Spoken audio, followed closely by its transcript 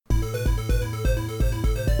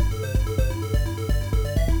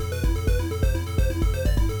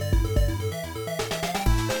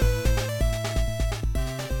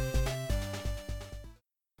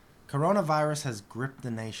coronavirus has gripped the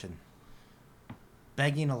nation,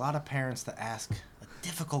 begging a lot of parents to ask a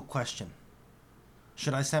difficult question.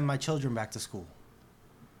 Should I send my children back to school?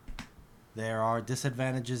 There are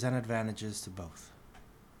disadvantages and advantages to both.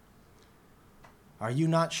 Are you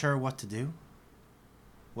not sure what to do?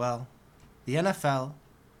 Well, the NFL,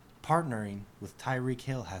 partnering with Tyreek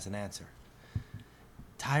Hill, has an answer.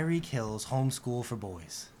 Tyreek Hill's Homeschool for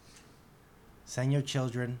Boys. Send your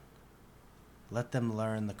children. Let them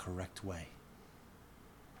learn the correct way.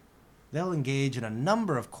 They'll engage in a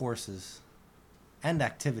number of courses and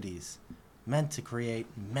activities meant to create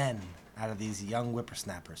men out of these young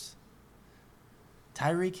whippersnappers.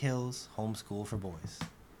 Tyreek Hill's Homeschool for Boys.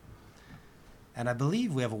 And I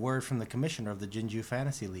believe we have a word from the commissioner of the Jinju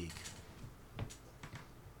Fantasy League.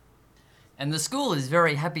 And the school is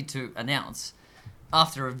very happy to announce,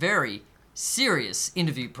 after a very serious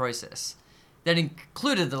interview process that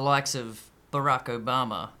included the likes of Barack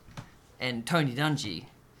Obama and Tony Dungy,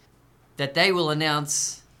 that they will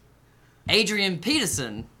announce Adrian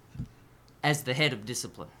Peterson as the head of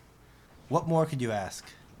discipline. What more could you ask?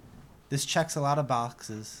 This checks a lot of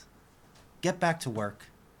boxes. Get back to work.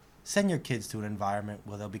 Send your kids to an environment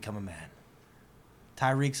where they'll become a man.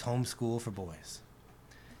 Tyreek's Homeschool for Boys.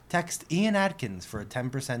 Text Ian Adkins for a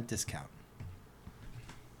 10% discount.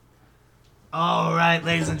 All right,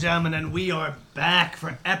 ladies and gentlemen, and we are back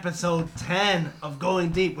for episode 10 of Going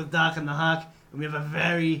Deep with Doc and the Hawk. And we have a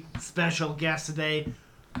very special guest today.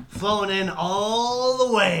 Flown in all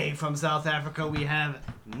the way from South Africa, we have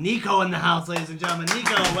Nico in the house, ladies and gentlemen.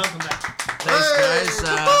 Nico, welcome back. Thanks, guys.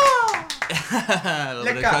 A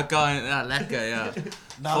little bit of cocaine. Lekker, yeah.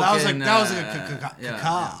 No, that was a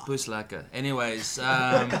yeah, push lekker. Anyways,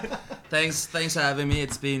 thanks for having me.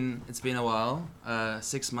 It's been a while.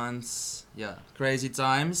 6 months. Yeah, crazy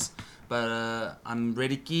times. But I'm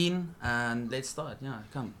really keen, and let's start. Yeah,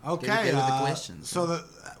 come. Okay. Get with the questions. So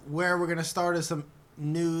where we're gonna start is some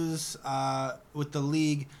news with the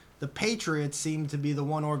league. The Patriots seem to be the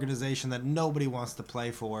one organization that nobody wants to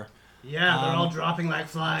play for. Yeah, they're all dropping like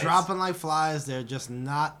flies. They're just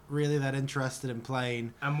not really that interested in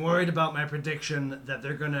playing. I'm worried about my prediction that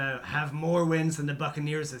they're going to have more wins than the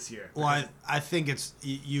Buccaneers this year. Well, I think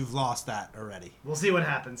you've lost that already. We'll see what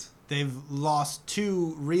happens. They've lost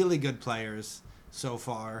two really good players so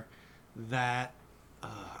far that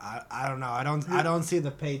I don't know. I don't see the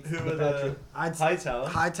Patriots. Who are the Hightower?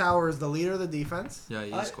 Hightower is the leader of the defense. Yeah,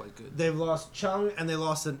 he's quite good. They've lost Chung, and they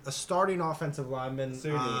lost a starting offensive lineman.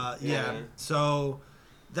 Yeah. So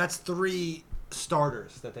that's 3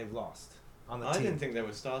 starters that they've lost on the team. I didn't think they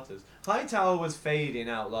were starters. Hightower was fading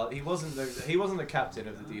out. He wasn't the captain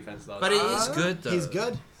of the defense last. But he is good, though. He's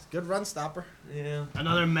good. Good run stopper. Yeah.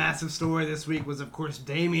 Another massive story this week was, of course,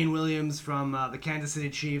 Damian Williams from the Kansas City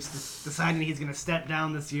Chiefs deciding he's going to step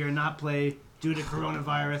down this year and not play due to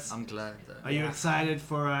coronavirus. I'm glad. Are you excited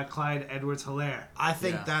for Clyde Edwards-Helaire? I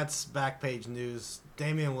think that's back page news.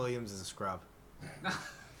 Damian Williams is a scrub.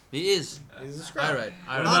 He is. He's a scrub. All right.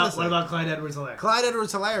 What about Clyde Edwards-Helaire? Clyde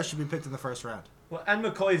Edwards-Helaire should be picked in the first round. Well, and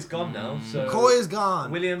McCoy's gone now. So McCoy is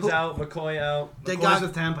gone. Williams out. McCoy out. McCoy's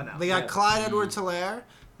with Tampa now. They got Clyde Edwards-Helaire.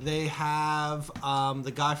 They have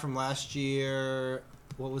the guy from last year.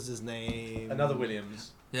 What was his name? Another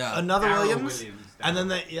Williams. Yeah. Another Darryl Williams. And then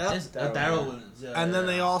they Darryl Williams. Yeah, and then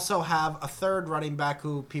they also have a third running back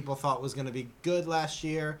who people thought was going to be good last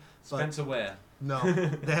year. Spencer Ware. No,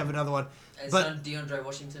 they have another one. It's But- on DeAndre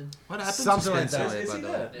Washington. What happened Something to like Spencer that. Ware, Is by he the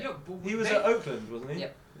there? way? Yeah, but He was at Oakland, wasn't he?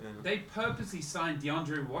 Yep. Yeah. They purposely signed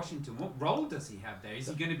DeAndre Washington. What role does he have there? Is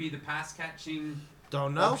he going to be the pass catching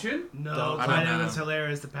Don't know. option? No, I Clyde don't know. Edwards-Helaire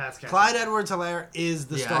is the pass catcher. Clyde Edwards-Helaire is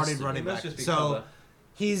the He starting has to. running He must back. just be So cover.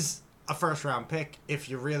 he's a first round pick. If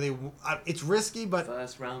you really, it's risky, but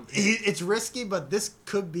First round. it's risky. But this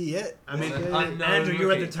could be it. I mean, Unknown Andrew,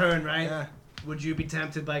 you're at the rookie. turn, right? Yeah. Would you be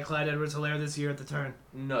tempted by Clyde Edwards-Helaire this year at the turn?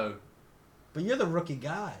 No. But you're the rookie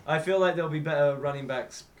guy. I feel like there'll be better running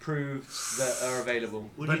backs proved that are available.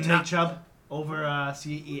 Would But you take not- Chubb over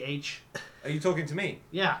CEH? Are you talking to me?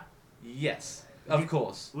 Yeah. Yes. Of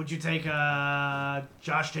course. Would you take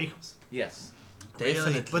Josh Jacobs? Yes.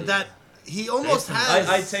 Definitely. But that he almost has.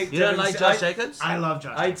 I take. You don't Devin like Si- Josh Jacobs? I love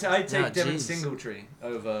Josh. I take Yeah, Devin jeez. Singletary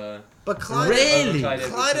over. But Clyde, Really?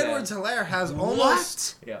 Clyde Edwards-Helaire has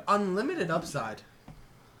almost Yeah. unlimited upside.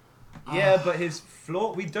 Yeah, but his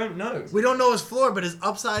floor, we don't know. We don't know his floor, but his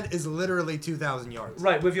upside is literally 2,000 yards.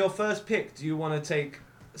 Right, with your first pick, do you want to take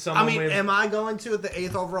someone I mean, with... am I going to at the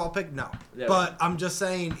 8th overall pick? No. Yeah. But I'm just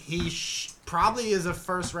saying he probably is a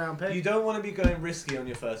first round pick. You don't want to be going risky on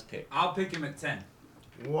your first pick. I'll pick him at 10.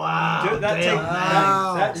 wow. That damn, take- man.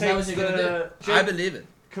 Wow. that Is that what takes you're gonna the... I believe it.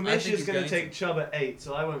 Kamish think is he's going going to take Chubb at 8,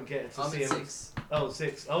 so I won't get to I'm see at him. 6. Oh,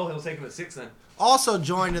 6. Oh, he'll take him at 6 then. Also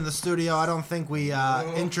joined in the studio, I don't think we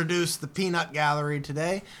introduced the Peanut Gallery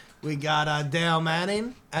today. We got Dale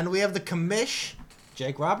Manning, and we have the commish,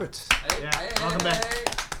 Jake Roberts. Yeah, welcome back.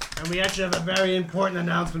 And we actually have a very important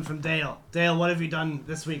announcement from Dale. Dale, what have you done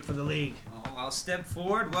this week for the league? Oh, I'll step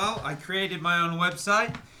forward. Well, I created my own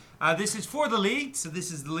website. This is for the league, so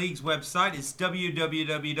this is the league's website. It's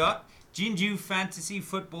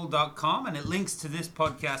www.jinjufantasyfootball.com, and it links to this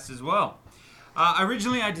podcast as well.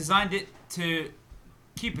 Originally, I designed it to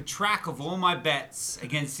keep a track of all my bets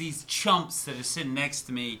against these chumps that are sitting next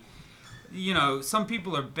to me. You know, some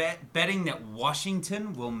people are betting that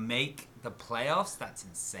Washington will make the playoffs. That's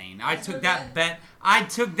insane. I took that bet. I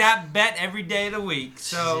took that bet every day of the week.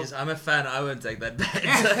 So, Jeez, I'm a fan. I wouldn't take that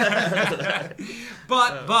bet.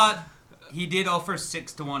 but he did offer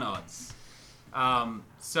 6-1 odds.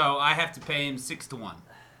 So I have to pay him 6-1.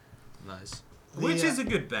 Nice. Which is a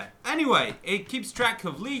good bet. Anyway, it keeps track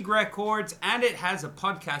of league records and it has a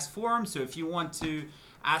podcast forum. So if you want to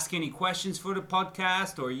ask any questions for the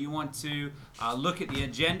podcast or you want to look at the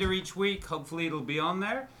agenda each week, hopefully it'll be on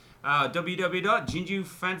there.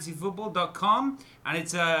 www.jinjufantasyfootball.com, and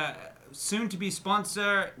it's a soon-to-be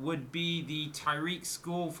sponsor would be the Tyreek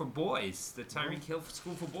School for Boys, the Tyreek Hill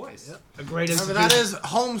School for Boys. Yep. A great Remember, institution. that is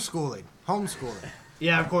homeschooling. Homeschooling.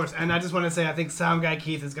 Yeah, of course. And I just want to say, I think Sound Guy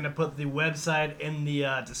Keith is going to put the website in the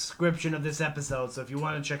description of this episode. So if you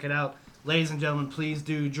want to check it out, ladies and gentlemen, please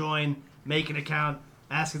do join, make an account,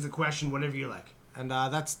 ask us a question, whatever you like. And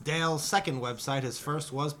that's Dale's second website. His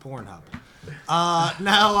first was Pornhub. Now,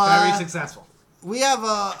 Very successful. we have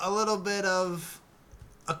a little bit of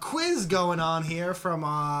a quiz going on here from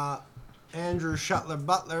Andrew Shuttler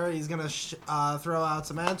Butler. He's going to throw out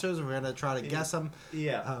some answers. We're going to try to guess them.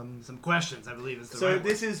 Yeah. Some questions, I believe, is the So right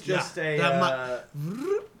this word. is just that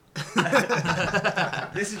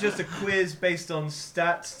this is just a quiz based on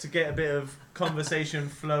stats to get a bit of conversation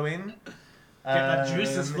flowing. Get the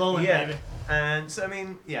juices flowing, yeah. baby. And so, I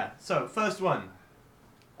mean, yeah. So, first one.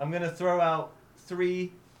 I'm going to throw out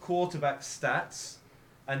 3 quarterback stats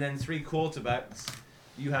and then 3 quarterbacks.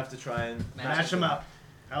 You have to try and Match them up.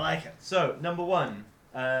 I like it. So, number 1,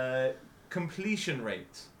 completion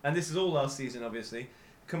rate. And this is all last season, obviously.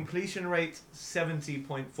 Completion rate,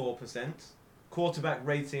 70.4%. Quarterback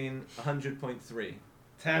rating, 100.3.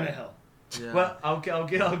 Tannehill. Yeah. Well, I'll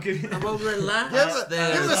give you... Well, relax. Give us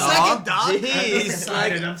there, a dog. second, dog. Jeez,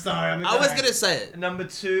 like, I'm sorry. I was gonna say it. Number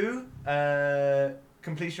 2,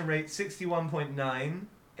 completion rate 61.9,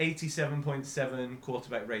 87.7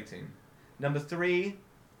 quarterback rating. Number 3,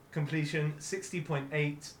 completion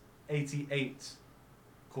 60.8, 88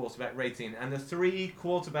 quarterback rating. And the 3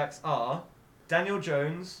 quarterbacks are Daniel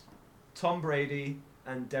Jones, Tom Brady,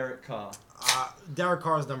 and Derek Carr. Derek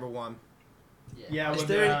Carr is number 1. Yeah, Is with,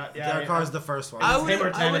 there- Derek Carr is the first one. I It's him or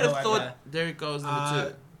would have Tannehill, I thought bet. Derek Carr was number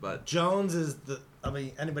 2, but Jones is the... I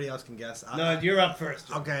mean, anybody else can guess. No, you're up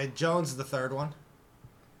first. Okay, Jones is the third one.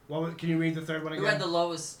 Can you read the third one Who again? had the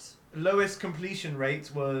lowest? Lowest completion rate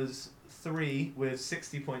was 3 with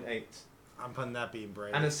 60.8. I'm putting that being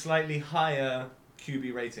Brady. And a slightly higher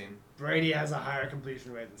QB rating. Brady has a higher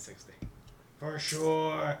completion rate than 60. For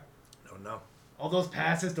sure. No. All those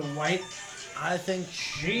passes to White. I think...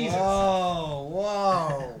 Jesus.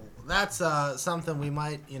 Whoa. That's something we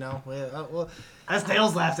might, well, That's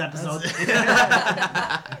Dale's last episode.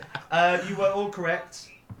 You were all correct.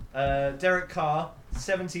 Derek Carr,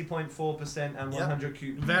 70.4% and 100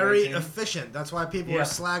 QB very rating. efficient. That's why people Yeah. were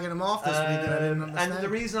slagging him off this week, and I didn't understand. And the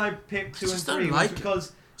reason I picked 2 and Just don't 3 like was it.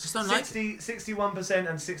 because just don't like. 61%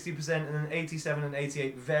 and 60% and then 87 and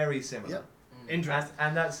 88 very similar. Yep. Interesting.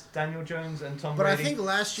 And that's Daniel Jones and Tom But Brady. I think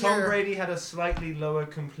last year... Tom Brady had a slightly lower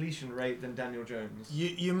completion rate than Daniel Jones.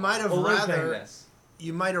 You might have Although playing rather... less.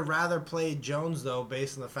 You might have rather played Jones, though,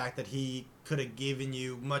 based on the fact that he could have given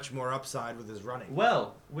you much more upside with his running.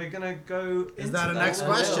 Well, we're gonna go. Is into that a next a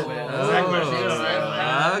question? little bit. Is that question?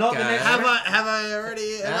 Oh, Not the okay. next Have I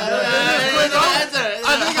already... no,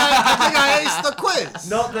 I think I aced the quiz.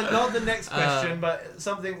 Not the next question, but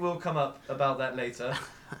something will come up about that later.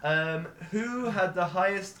 Who had the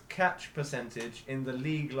highest catch percentage in the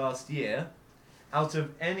league last year, out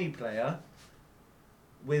of any player,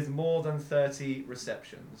 with more tan 30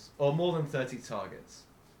 receptions or more than 30 targets?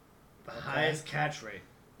 The highest catch rate.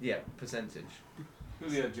 Yeah, percentage.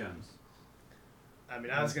 Julio Jones. I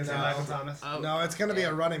mean, I was going to say No. Michael Thomas. No, it's going to be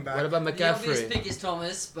a running back. What about The obvious McCaffrey? pick is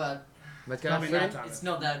Thomas, but Probably not McCaffrey? Thomas. it's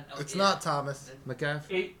not that. It's not Thomas.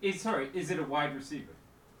 McCaffrey? Sorry, is it a wide receiver?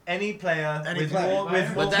 Any player Any with player. more, with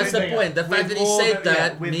But more, But that's the bigger. point. The with fact that he more said than-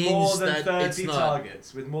 that yeah, with means more than that 30 it's not.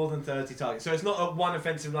 targets. With more than 30 targets. So it's not a one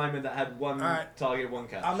offensive lineman that had one Alright. target, one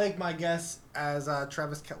catch. I'll make my guess as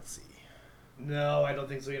Travis Kelce. No, I don't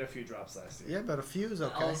think so. He had a few drops last year. Yeah, but a few is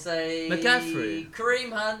okay. I'll say McCaffrey.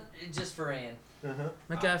 Kareem Hunt, just for Ian. Uh-huh.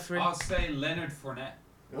 McCaffrey. I'll say Leonard Fournette.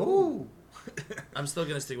 Ooh. I'm still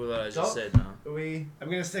gonna stick with what I just Doc? said now. We I'm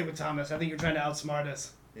gonna stay with Thomas. I think you're trying to outsmart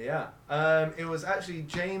us. Yeah. It was actually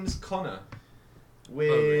James Conner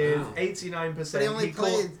with wow. 89%. But he only caught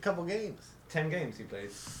played a couple games. 10 games he played.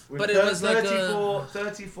 With But it was like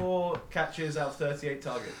 34 catches out of 38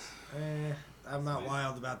 targets. I'm not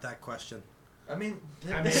wild about that question. I mean,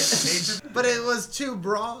 But it was too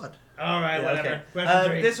broad. All right, yeah, whatever. okay. Question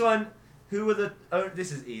three. This one, who were the... Oh,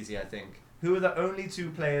 this is easy, I think. Who were the only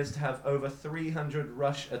two players to have over 300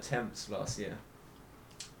 rush attempts last year?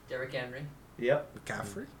 Derrick Henry Yep.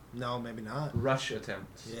 McCaffrey? No, maybe not. Rush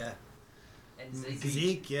attempts. Yeah. and Zeke.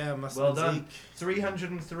 Zeke, yeah, must Well have been done. Zeke.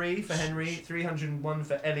 303 for Henry, 301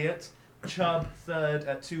 for Elliott. Chubb third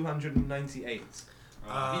at 298.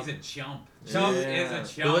 He's a chump. Yeah. Chump is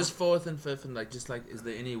a chump. It was fourth and fifth, and is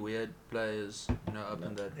there any weird players, up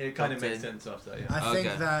in that? It kind of top makes 10? sense after, yeah. I think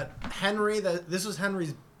Okay. that this was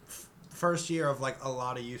Henry's first year of like a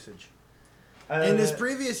lot of usage. In his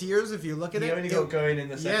previous years, if you look at he it, only got going in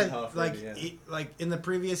the second half. like Really, like in the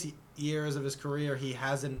previous years of his career, he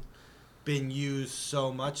hasn't been used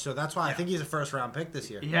so much. So that's why I think he's a first round pick this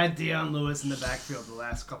year. He had Deion Lewis in the backfield the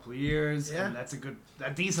last couple of years, Yeah. and that's a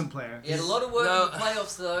decent player. He had a lot of work No. in the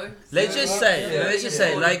playoffs though. Let's just say, Yeah. let's just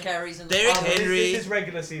say, Forty like carries in the Derrick playoffs. Henry- This is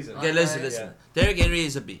regular season. Okay, listen, Okay. listen. Derrick Henry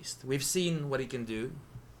is a beast. We've seen what he can do,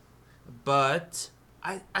 but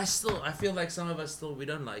I feel like some of us still we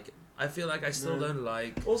don't like it. I feel like I still No. don't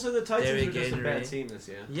like. Also, the Titans Derrick were just a better Henry. team this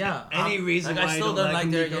year. Yeah. Any reason like, why I still you don't like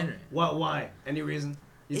him, Derrick Nico? Henry. What? Why? Any reason?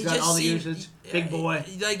 He's He got just all the seemed- usage. Big boy.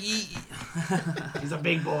 Like He's a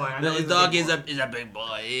big boy. I know the he's dog big is boy. is a big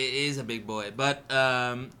boy. He is a big boy, but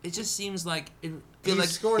it just seems like it feel He like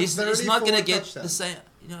scored he's not 34 gonna get touchdowns the same.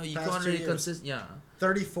 You past can't 2 really years. consist. Yeah.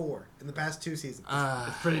 34 in the past 2 seasons.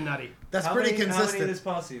 It's pretty nutty. That's How pretty many, How many consistent. this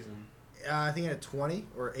past season? I think he had 20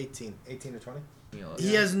 or 18 or 20. You know,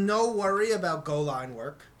 He has no worry about goal line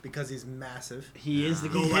work because he's massive. He is the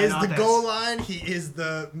goal He line is the offense. goal line. He is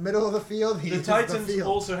the middle of the field. He The is Titans the field.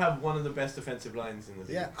 also have one of the best defensive lines in the league.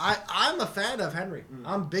 Yeah, I'm a fan of Henry.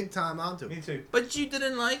 I'm big time onto him. Me too. But you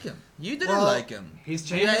didn't like him. You didn't Well, like him. He's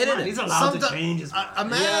You changed his hated mind. him. He's allowed to Someti- change his mind. A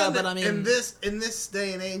man Yeah, but I mean- in this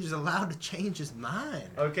day and age is allowed to change his mind.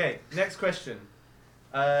 Okay, next question.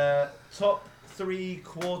 Top 3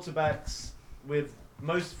 quarterbacks with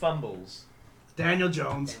most fumbles. Daniel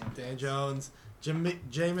Jones. Dan Jones,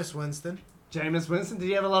 Jameis Winston, Jameis Winston. Did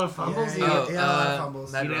he have a lot of fumbles? Yeah, Oh, he had a lot of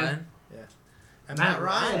fumbles. Matt He did. Ryan. and Matt Matt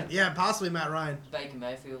Ryan. Ryan. Yeah, possibly Matt Ryan. Baker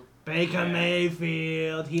Mayfield. Baker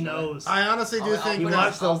Mayfield. He knows. I honestly do think He that-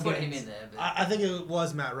 watched I'll those put games. him in there. But I think it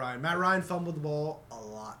was Matt Ryan. Matt Ryan fumbled the ball a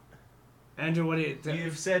lot. Andrew, what do you?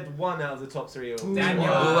 You've said one out of the top 3. Daniel.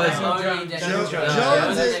 Who was Daniel it? Jones. Daniel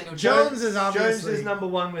Jones. Jones is Jones obviously is number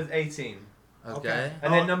 1 with 18. Okay.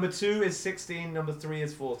 And then number 2 is 16, number 3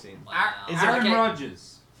 is 14. Wow. Is Aaron Okay.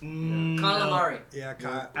 Rodgers? Kyler Murray. Yeah,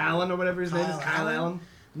 Kyle. Allen or whatever his name is. Kyle Kyle Allen? Allen.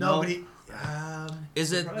 No, No. but he.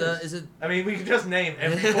 Is it Surprised. is it? I mean, we can just name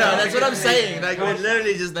every Yeah, that's what I'm saying. Like we're Josh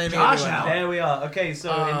literally just naming Josh everyone. Allen. There we are. Okay,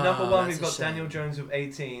 so in number 1 that's we've a got shame. Daniel Jones with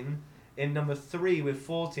 18. In number 3 with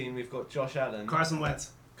 14 we've got Josh Allen. Carson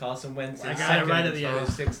Wentz. Carson Wentz I is got it second right at the end.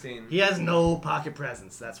 with 16. He has no pocket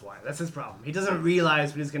presence. That's why. That's his problem. He doesn't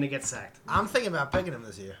realize when he's going to get sacked. I'm thinking about picking him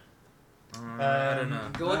this year. I don't know.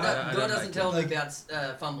 God, I God don't doesn't like tell him. me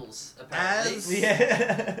about fumbles, apparently. As-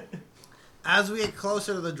 Yeah. As we get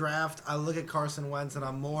closer to the draft, I look at Carson Wentz and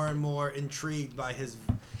I'm more and more intrigued by his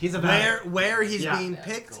He's a value. where he's Yeah. being Yeah,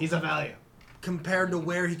 picked cool. He's a value. compared to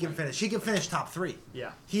where he can finish. He can finish top 3.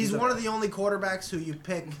 Yeah. He's a one of value. the only quarterbacks who you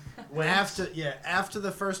pick Wentz. after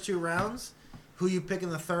the first 2 rounds, who you pick in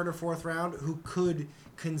the 3rd or 4th round, who could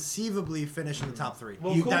conceivably finish in the top 3.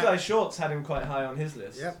 Well, You- Cool that- Guy Shorts had him quite high on his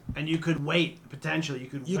list. Yep. And you could wait potentially.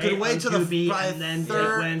 You could wait on till the QB probably and then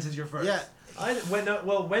third- take Wentz as your first. Yeah,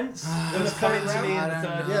 Wentz was coming to me in the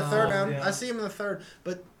third. yeah, 3rd round. Yeah. I see him in the 3rd,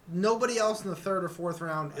 but nobody else in the 3rd or 4th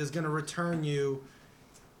round is going to return you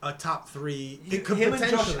a top 3. It could Him and Josh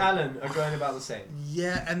potentially- Allen are going about the same.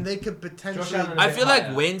 Yeah, and they could potentially. Allen- I bit feel like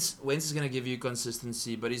higher. Wentz is gonna give you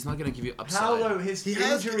consistency, but he's not gonna give you upside. How though his He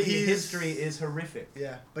has- injury he's- history is horrific.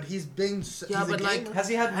 Yeah, but he's been. Yeah, he's a but like- gamer. Has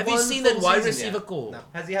he had Have one you seen full that wide season receiver yet? core? No.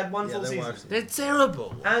 Has he had one Yeah, full they're season? wide They're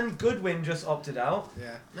terrible. And Goodwin just opted out.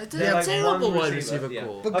 Yeah, They're They're like terrible one wide receiver, receiver yeah.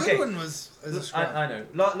 core. but Okay. Goodwin was a scrub. I know.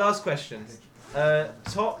 Last question.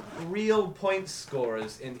 Top real point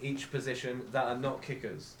scorers in each position that are not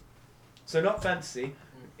kickers. So not fantasy.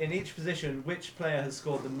 In each position, which player has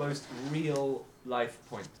scored the most real life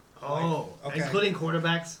point? Oh, Okay. including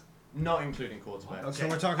quarterbacks. Not including quarterback. Okay. So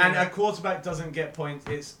we're talking And a about quarterback doesn't get points.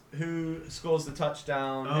 It's who scores the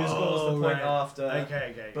touchdown, who scores the point right. after,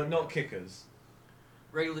 Okay. but not kickers.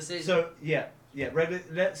 Regular season. So yeah.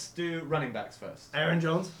 Let's do running backs first. Aaron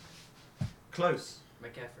Jones. Close.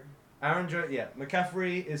 McCaffrey. Aaron Jones. Yeah,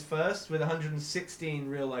 McCaffrey is first with 116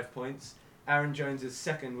 real life points. Aaron Jones is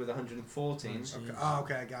second with 114. Okay. Oh,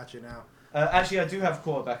 okay, I got you now. Actually, I do have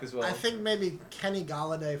quarterback as well. I think maybe Kenny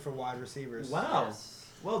Galladay for wide receivers. Wow. Yes.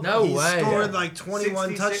 Well No done. He way. scored Yeah. like 21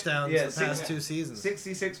 66 touchdowns yeah, the past 6 2 seasons.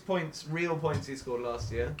 66 points, real points he scored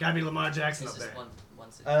last year. Gotta be Lamar Jackson This up is there.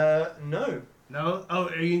 one season. No. No? Oh,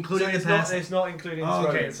 are you including So the it's not, pass? it's not including Oh,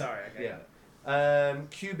 okay, throwing. sorry. Okay. Yeah.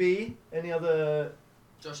 QB, any other...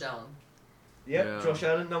 Josh Allen. Yep, Yeah. Josh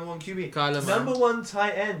Allen, number 1 QB. Kyler Murray. Number 1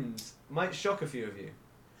 tight end might shock a few of you.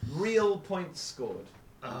 Real points scored.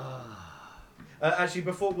 Actually,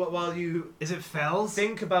 while you Is it Fells?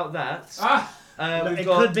 think about that, No, we've it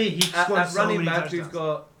got could be. He scored at so running many back touchdowns. we've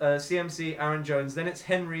got CMC, Aaron Jones. Then it's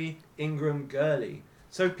Henry, Ingram, Gurley.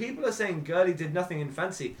 So people are saying Gurley did nothing in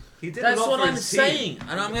fancy. He did a That's lot what for I'm his team. saying,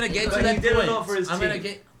 and I'm gonna get But to he that did a point. lot for his I'm gonna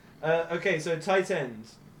team. get. Okay, so tight end.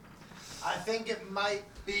 I think it might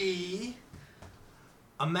be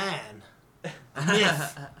a man,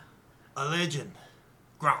 myth, a legend,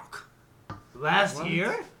 Gronk. Last What?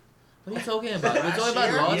 year? What are you talking about? We're talking about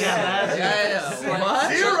year? last Yeah, year. last year.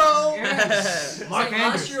 What? Zero. Mark So Andrews.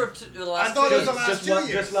 last year or the last I thought two it was the years? last just 2 one-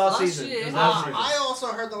 years. Just last Last season. year. Just last season. I also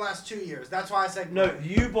heard the last 2 years. That's why I said No,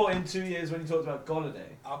 you bought in 2 years when you talked about Golladay.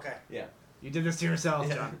 Okay. You did this to yourself,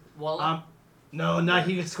 Yeah. John. Waller. No,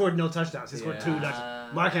 he scored no touchdowns. He scored Yeah. 2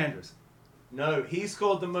 touchdowns. Mark Andrews. No, he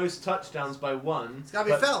scored the most touchdowns by 1. It's got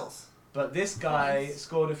to be Fells. But this guy Points.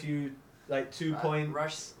 scored a few, like 2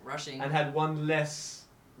 points, Rushing. and had 1 less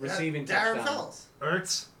receiving Darren touchdown. Fells.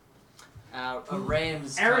 Ertz. A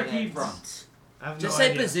Rams. Eric tight end. Ebron. I have Just no say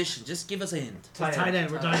idea. position. Just give us a hint. Tight end.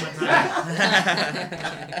 We're talking about tight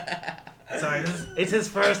end. Sorry, it's his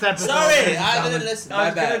first episode. Sorry, I didn't listen. I My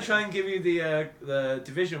was gonna bad. try and give you the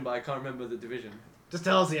division, but I can't remember the division. Just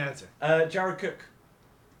tell us the answer. Jared Cook.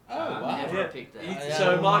 Oh wow. Never Yeah. picked that. Yeah.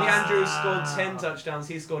 So Mark Wow. Andrews scored 10 touchdowns.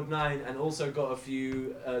 He scored 9, and also got a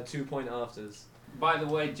few 2-point afters. By the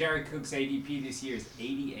way, Jared Cook's ADP this year is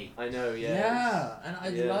 88. I know, yeah. Yeah, and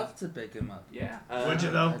I'd Yeah. love to pick him up. Yeah. Would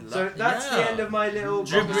you though? I'd So love- that's the yeah. end of my little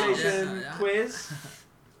Dribble. conversation Yeah. quiz.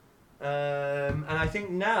 And I think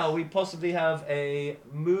now we possibly have a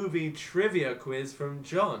movie trivia quiz from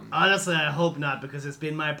John. Honestly, I hope not, because it's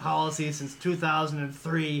been my policy since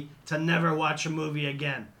 2003 to never watch a movie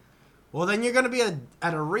again. Well, then you're going to be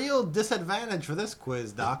at a real disadvantage for this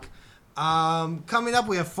quiz, Doc. Coming up,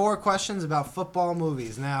 we have 4 questions about football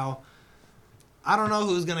movies. Now, I don't know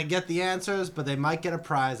who's going to get the answers, but they might get a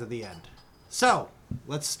prize at the end. So,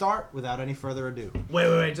 let's start without any further ado.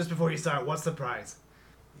 Wait. Just before you start, what's the prize?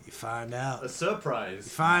 You find out. A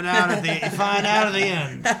surprise. Find out at the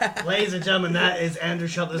end. Ladies and gentlemen, that is Andrew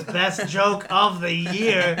Shelter's best joke of the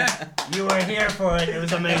year. You were here for it. It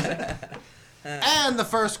was amazing. And the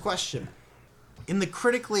first question. In the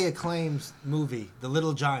critically acclaimed movie, The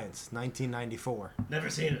Little Giants, 1994, Never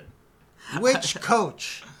seen it. which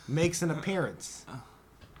coach makes an appearance?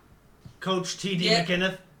 Coach T.D. Yeah.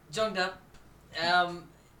 McKinnon. Jogged up.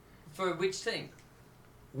 For which team?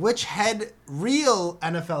 Which real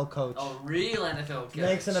NFL coach Oh, real NFL coach.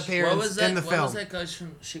 makes an What appearance was that? in the What film? was that coach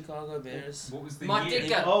from Chicago Bears? What was the Mike year?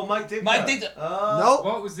 Ditka. Oh, Mike Ditka. Mike Ditka. Nope.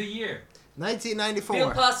 What was the year? 1994.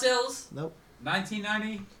 Bill Parcells. Nope.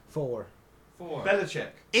 1994. 4. Belichick.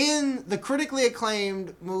 In the critically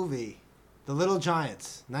acclaimed movie, The Little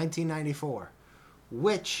Giants, 1994,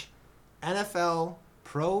 which NFL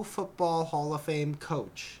Pro Football Hall of Fame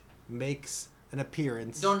coach makes an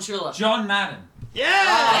appearance? Don Shula. John Madden.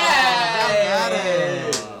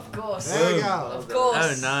 Of course. There you go. Of course.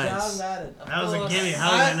 Oh, nice. John Madden. Of That was a course. gimme.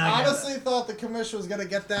 How did I not I get honestly thought the commissioner was going to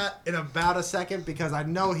get that in about a second because I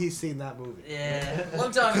know he's seen that movie. Yeah.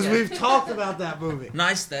 Long time Because ago. we've talked about that movie.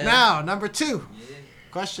 Nice there. Now, number 2.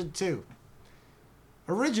 Question 2.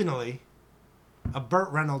 Originally, a Burt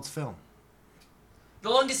Reynolds film. The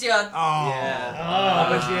Longest Yard. Oh. Yeah.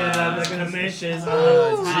 Oh, yeah, the commissions.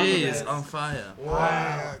 Jeez, on fire.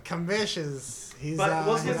 Wow. Commissions. He's, But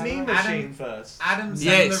was he's the Mean Adam- Machine first? Adam Sandler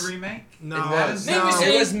Yes. remake. No, It was. Mean no. Machine.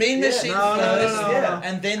 It was Mean Yeah. Machine No, no, first, no, no, no.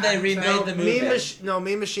 and then they remade the movie.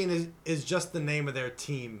 Mean Machine is just the name of their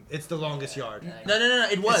team. It's the Longest Yard. No,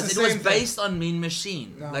 it was. It's It the was same thing. based on Mean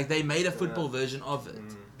Machine. No. Like they made a football version of it.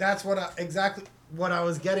 That's exactly what I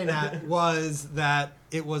was getting at was that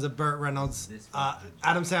it was a Burt Reynolds.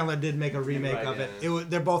 Adam Sandler did make a remake Right, of it. yeah.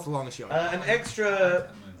 They're both The Longest Yard. An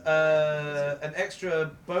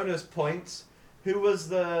extra bonus point. Who was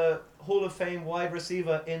the Hall of Fame wide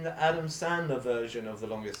receiver in the Adam Sandler version of The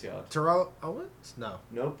Longest Yard? Terrell Owens? No.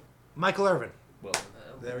 Nope. Michael Irvin. Well,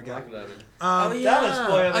 There we go. Michael Irvin. Dallas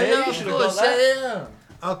boy over here, you should have got that.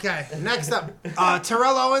 Okay, next up.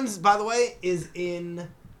 Terrell Owens, by the way, is in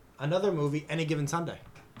another movie, Any Given Sunday.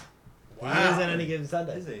 He is in Any Given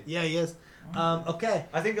Sunday. Is he? Yeah, he is. Okay,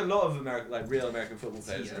 I think a lot of real American football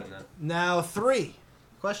players are in that. now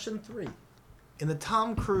Question 3. In the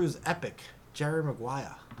Tom Cruise epic, Jerry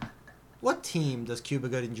Maguire, what team does Cuba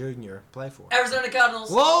Gooding Jr. play for? Arizona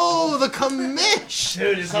Cardinals. Whoa, the commish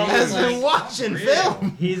Dude, it's has almost been watching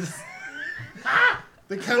film. He's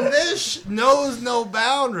The commish knows no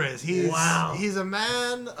boundaries. Wow. He's a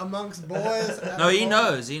man amongst boys. No, he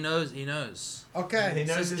knows. He knows. Okay. He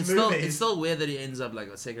knows It's his still, movies. it's still weird that he ends up like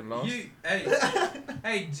a second last.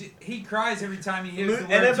 He cries every time he hears the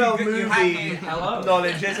word NFL you have movie me, hello.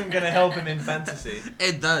 knowledge isn't going to help him in fantasy.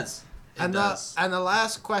 It does. It And does. the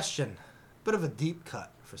last question, bit of a deep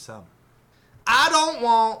cut for some. I don't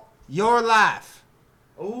want your life.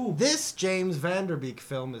 Ooh. This James Vanderbeek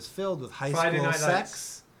film is filled with high Friday school Night sex.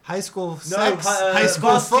 Lights. High school No, sex. High school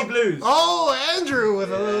Varsity Blues. Oh, Andrew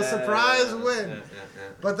with a little Yeah, surprise win. yeah.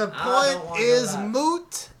 But the I don't point want is your life.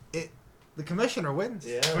 moot. The commissioner wins.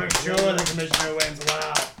 Yeah. for sure the commissioner wins.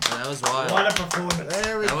 Wow. That was wild. What a performance.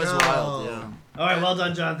 There we That was go. wild. Yeah. All right, well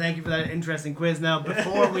done, John. Thank you for that interesting quiz. Now,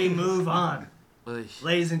 before we move on, Oy.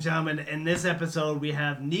 ladies and gentlemen, in this episode, we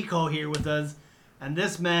have Nico here with us, and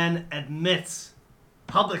this man admits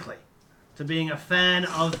publicly to being a fan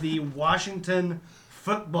of the Washington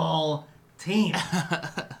football team.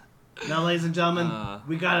 Now, ladies and gentlemen,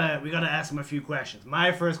 we gotta ask him a few questions.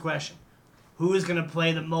 My first question: who is gonna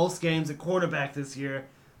play the most games at quarterback this year,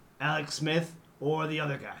 Alex Smith or the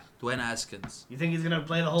other guy? Dwayne Haskins. You think he's gonna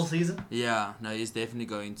play the whole season? Yeah, no, he's definitely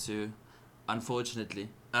going to. Unfortunately.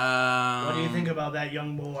 What do you think about that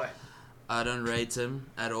young boy? I don't rate him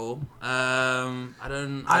at all. I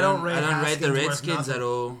don't rate the Haskins worth Redskins nothing. at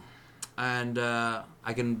all. And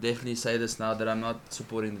I can definitely say this now that I'm not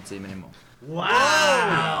supporting the team anymore.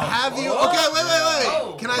 Wow! Have you? Okay, wait.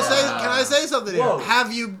 Whoa. Can I say something here? Whoa.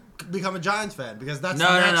 Have you become a Giants fan? Because that's No,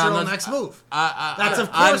 the no, no, natural I'm not- next move. That's That's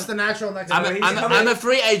of course the natural next I'm move. he's I'm coming- a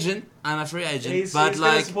free agent. I'm a free agent, He's but gonna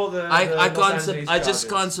like support the I Los can't. Angeles I just Chargers.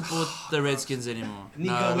 can't support the Redskins anymore.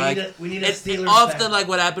 Nico, no, we like need a Steelers after fan. like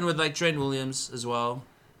what happened with like Trent Williams as well.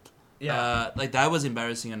 Yeah. Like that was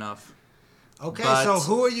embarrassing enough. Okay, but- so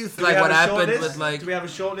who are you? Do we Like have what a short happened list? with, like- Do we have a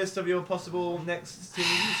short list of your possible next teams?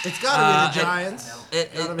 It's got to be the it- Giants.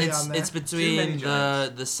 Gotta be on there. It's Too many between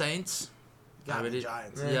Giants. the Saints. Gotta be really-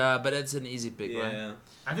 Giants. Yeah, but it's an easy pick, right? Yeah.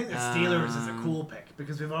 I think the Steelers is a cool pick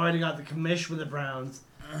because we've already got the commish with the Browns.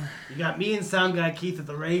 You got me and sound guy Keith at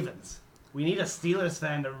the Ravens. We need a Steelers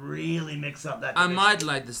fan to really mix up that. I division. might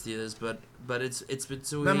like the Steelers, but it's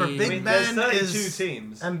between. Remember, I Big mean, Ben there's 32 is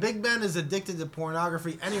teams. and Big Ben is addicted to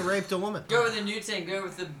pornography, and he raped a woman. Go with the new team. Go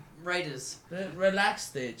with the Raiders. Relax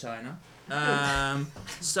there, China.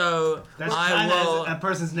 So That's I China will. is a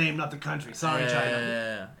person's name, not the country. Sorry,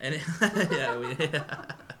 China. Yeah.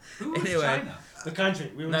 Who is Anyway. China? The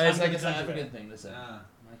country. We were No, it's talking like the it's an country. African thing to say. Ah.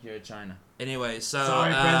 Like you're China. Anyway, so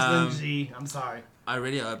Sorry, President G. I'm sorry. I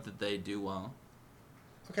really hope that they do well.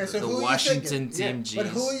 Okay, so The who are Washington you thinking? team But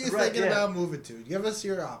who are G's. you Right, thinking yeah. about moving to? Give us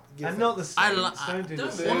your op. And not the I Saints. li- Don't do the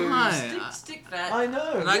Don't Saints. Why? stick that. I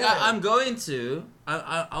know. Like yeah. I'm going to,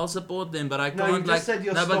 I'll support them, but I No, can't you just like. said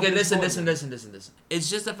you're no, but okay, stopping listen. supporting. It's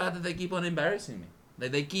just the fact that they keep on embarrassing me.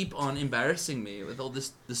 Like they keep on embarrassing me with all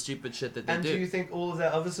the stupid shit that they And do you think all of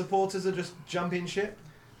their other supporters are just jumping ship?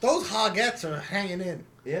 Those hogettes are hanging in.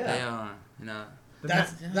 Yeah. They are, you know.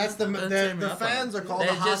 That's the Don't tear me the up on fans it. are called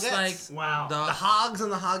They're the just hogettes. Wow. the hogs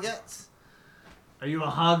and the hogettes, Are you a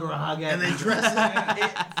hog or a hogette? and they dress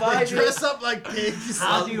they 5 dress up like pigs.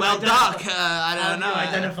 How do you Well, identify? Doc, I How don't do you know.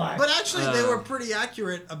 identify? But actually, they Uh. were pretty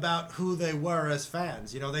accurate about who they were as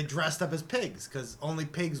fans. You know, they dressed up as pigs because only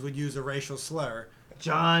pigs would use a racial slur.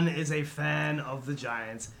 John is a fan of the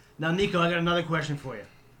Giants. Now, Nico, I got another question for you.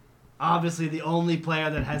 Obviously, the only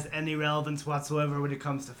player that has any relevance whatsoever when it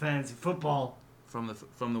comes to fantasy football, From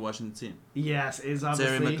the Washington team. yes, is Terry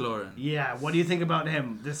obviously McLaurin. Yeah, what do you think about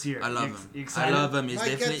him this year? I love You him. I excited? love him. He's Might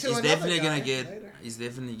get definitely to he's another definitely guy gonna get later. he's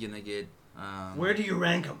definitely gonna get Where do you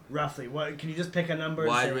rank him roughly? What can you just pick a number? and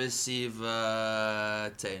wide say-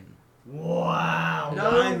 receiver 10. Wow.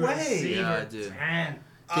 No wide way. receiver Yeah, I do. 10.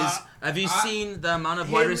 Because Have you seen the amount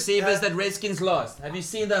of wide receivers that Redskins lost? Have you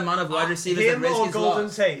seen the amount of wide receivers that Him or Redskins Golden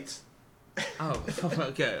lost? Tate? Oh,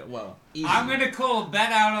 okay. Well, easy. I'm gonna call a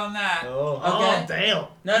bet out on that. Oh,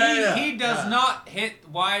 Dale. No. He does not hit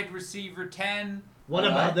wide receiver 10. What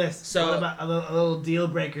about this? So- what about a little deal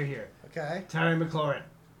breaker here? Okay. Terry McLaurin,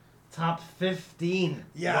 top 15.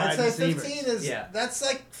 Yeah, wide I'd say receivers. 15 is. Yeah. That's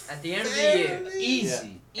like. At the end of the year. fairly-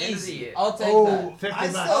 Easy. End of the year. I'll take Oh, that. 50 I bucks.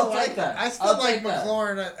 still I'll like take that. I still I'll like take that.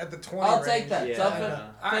 McLaurin at the 20 I'll range. take that. Yeah, Top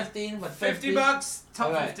I know. 15, what, 50 bucks, top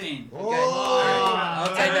Alright. 15. Oh, I'll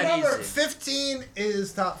take and that remember, easy. 15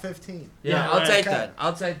 is top 15. Yeah, Yeah, I'll right. take Okay. that.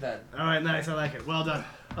 I'll take that. All right, nice. I like it. Well done.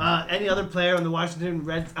 Any other player on the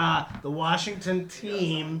Washington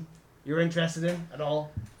team you're interested in at all?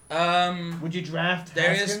 Would you draft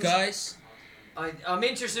Darius Haskins? Guys. I'm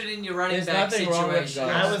interested in your running There's back nothing wrong with situation.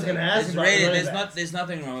 Guys. I was gonna ask It's about really, the running there's backs. there's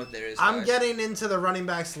nothing wrong with Darius I'm Guys. getting into the running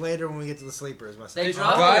backs later when we get to the sleepers myself. They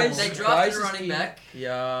Guys- drafted Guys a is running key. back.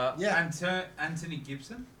 Yeah. Yeah. Anthony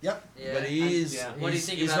Gibson? Yeah. But he's, Yeah. What do you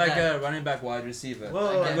think he's about like that? a running back wide receiver.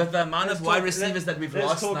 Whoa, Okay. With the amount Let's of wide talk- receivers that we've let's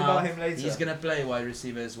lost talk now, about him later. he's gonna play wide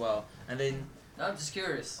receiver as well. And then I'm just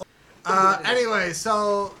curious. Anyway,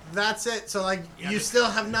 so that's it. So, like, you still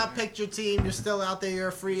have not picked your team. You're still out there. You're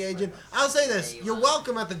a free agent. I'll say this. You're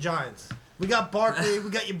welcome at the Giants. We got Barkley. We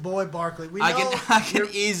got your boy Barkley. We know I can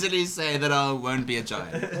easily say that I won't be a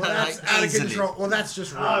Giant. well, that's out of control. Well, that's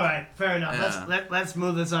just wrong. All right, fair enough. Yeah. Let's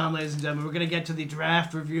move this on, ladies and gentlemen. We're gonna get to the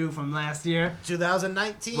draft review from last year.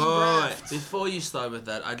 2019 Boy, draft. before you start with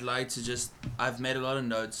that, I'd like to just, I've made a lot of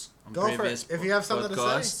notes on Go for it, previous if you have something to say.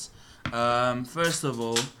 podcasts. First of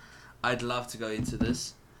all, I'd love to go into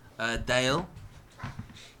this. Dale.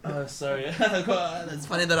 Oh, sorry. It's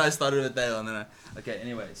funny that I started with Dale and then okay,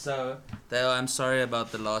 anyway. So, Dale, I'm sorry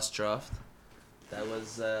about the last draft. That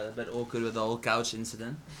was a bit awkward with the whole couch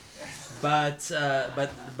incident. But a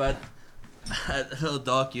little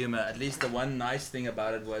dark humor. At least the one nice thing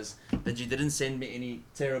about it was that you didn't send me any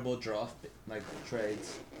terrible draft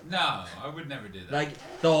trades. No, I would never do that. Like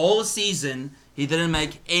the whole season, he didn't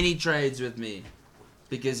make any trades with me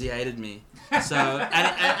because he hated me. So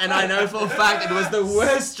and I know for a fact it was the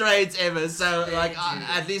worst trades ever. So like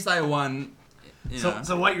at least I won. You know.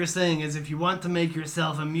 So what you're saying is, if you want to make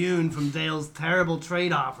yourself immune from Dale's terrible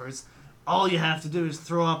trade offers, all you have to do is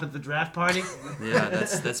throw up at the draft party. Yeah,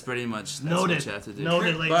 that's pretty much that's Noted. what you have to do.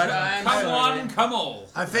 Noted, ladies. But and Come sorry. on, come all.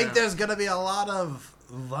 I think there's gonna be a lot of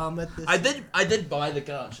vomit. This I did buy the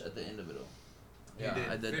couch at the end of it all. Yeah,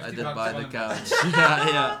 did. I 50 did bucks buy on the the couch.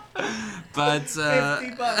 Yeah. But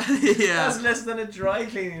 50 bucks. yeah. That's less than a dry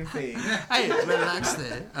cleaning fee. Hey, relax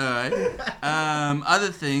there. Alright.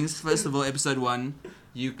 Other things. First of all, episode 1,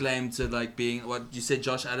 you claimed to like being what you said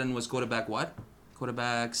Josh Allen was quarterback what?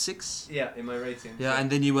 Quarterback 6? Yeah, in my rating. Yeah, and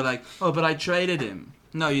then you were like, oh, but I traded him.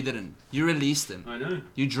 No, you didn't. You released him. I know.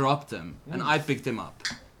 You dropped him, and I picked him up.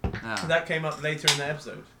 Yeah. That came up later in the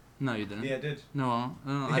episode. No, you didn't. Yeah, it did. No,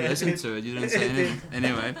 I Yeah, it listened did. to it. You didn't say It anything.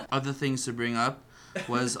 Anyway, other things to bring up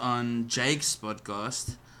was on Jake's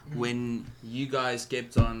podcast when you guys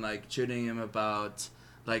kept on like tuning him about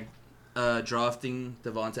like drafting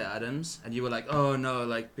Devontae Adams, and you were like, "Oh no,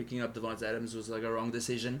 like picking up Devontae Adams was like a wrong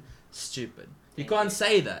decision." Stupid. You Thank can't you.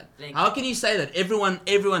 say that. Thank How can you say that? Everyone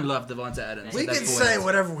loved Devontae Adams. we at that can point. say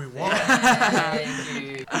whatever we want. Thank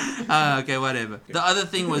you. Okay, whatever. The other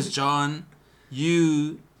thing was John,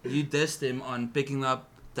 you dissed him on picking up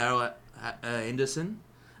Darrell Henderson,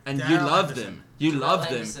 and you Darrell loved Henderson. him. You Darrell loved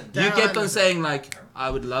him. Henderson. You Darrell kept on Henderson. saying like, I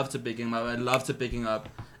would love to pick him up. I'd love to pick him up.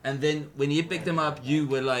 And then when you picked him up, you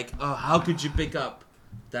were like, oh, how could you pick up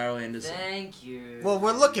Darrell Henderson? Thank you. Well,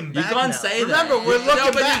 we're looking You back. can't now. say Remember, that. we're looking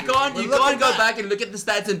no, but back. you can't. We're You looking can't go back and look at the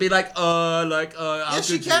stats and be like, how Yes,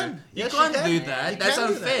 you could can. You Yes, you can't can. do that. You That's can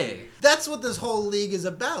do that. unfair. That's what this whole league is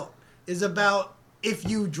about. Is about if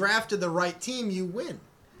you drafted the right team, you win.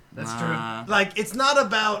 That's Nah. Like it's not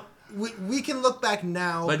about. We can look back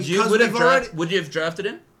now. But because you would have we've already would you have drafted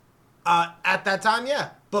him? at that time, yeah.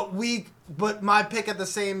 But my pick at the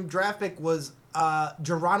same draft pick was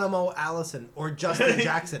Geronimo Allison or Justin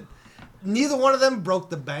Jackson. Neither one of them broke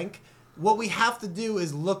the bank. What we have to do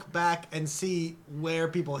is look back and see where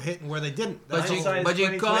people hit and where they didn't. But That's you, all. Hindsight's but you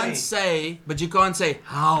 2020. can't say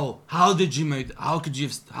how did you make how could you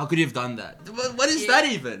have done that? What is that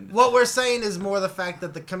even? What we're saying is more the fact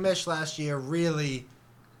that the commish last year really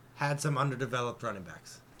had some underdeveloped running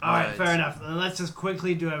backs. All right, Right. fair enough. Let's just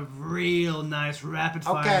quickly do a real nice rapid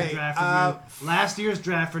fire Okay, draft review. Last year's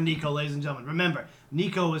draft for Nico, ladies and gentlemen. Remember,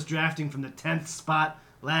 Nico was drafting from the 10th spot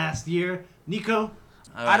last year. Nico,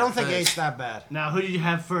 I don't think first, eight's that bad. now who did you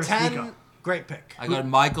have first, 10, Nico? great pick. I got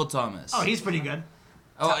Michael Thomas. Oh, he's pretty good.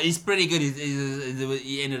 Oh, he's pretty good.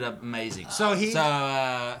 He ended up amazing. So he-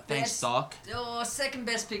 thanks, Best- Doc. Oh, second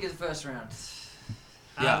best pick of the first round.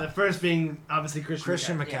 Yeah. The first being obviously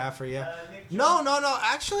Christian McCaffrey. McCaffrey, yeah. No.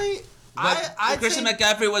 Actually, But I Christian think,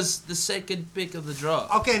 McCaffrey was the second pick of the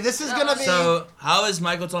draft. okay, this is gonna be. So how is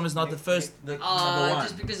Michael Thomas not the first, the number one?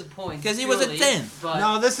 Just because of points. 'Cause he was a purely, 10. But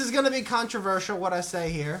No, this is gonna be controversial. What I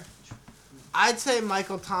say here, I'd say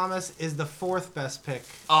Michael Thomas is the fourth best pick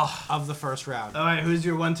Oh, of the first round. All right, who's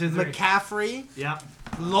your 1, 2, 3? McCaffrey, Yeah.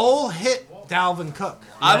 Lowell hit Dalvin Cook.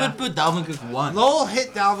 I would put Dalvin Cook one. Lowell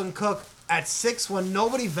hit Dalvin Cook at 6 when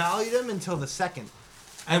nobody valued him until the second.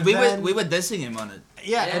 And we then- were dissing him on it.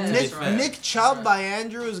 Yeah, Yeah, and that's right. Nick Chubb by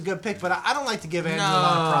Andrew is a good pick, but I don't like to give Andrew a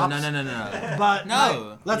lot of props. No. But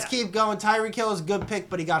No. let's keep going. Tyreek Hill is a good pick,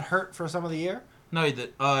 but he got hurt for some of the year. No, he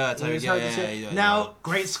did. Oh, yeah, He was Tyreek. hurt this year. Yeah. Now,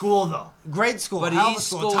 Great school though. great school, But hell he of a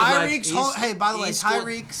school. scored, like, Tyreek's he's- hey, by the way, he scored-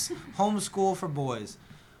 Tyreek's homeschool for boys.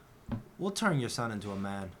 We'll turn your son into a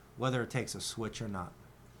man, whether it takes a switch or not.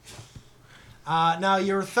 Now,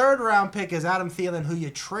 your third round pick is Adam Thielen, who you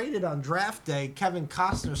traded on draft day, Kevin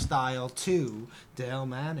Costner style, to Dale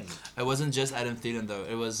Manning. It wasn't just Adam Thielen though.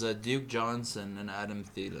 It was Duke Johnson and Adam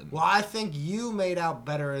Thielen. Well, I think you made out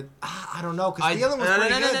better. I don't know, because I- Thielen was pretty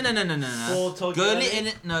good. No. For Todd Gurley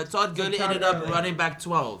Gurley? Todd Gurley ended up running back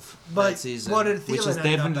 12 But that season, what did which Thielen is end up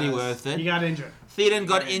definitely as? worth He it. got injured. Thielen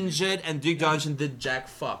got injured and Duke Johnson did jack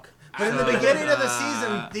fuck. But in the So, beginning of the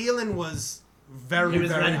season, Thielen was very, He was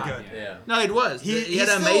very red hot, good. Yeah. No, it was. He had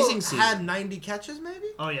an still amazing season. had 90 catches, maybe?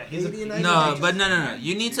 Oh yeah, he's 80 and a, 90 No, catches? but no.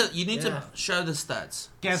 You need to Yeah. to show the stats.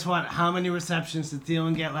 Guess what? How many receptions did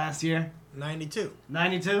Thielen get last year? 92.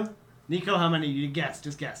 92. Nico, how many? You guess.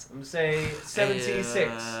 Just guess. I'm gonna say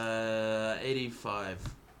 76. 85.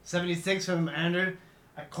 76 from Andrew,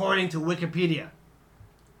 according to Wikipedia.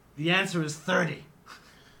 The answer is 30.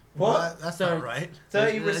 What? That's not right. 30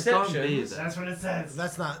 It can't be receptions. that. That's what it says.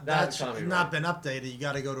 That's not. That That's can't be not right. been updated. You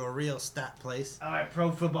got to go to a real stat place. All right,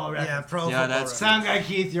 Pro Football Reference. Yeah, pro Yeah, football. that's- reference. Sound guy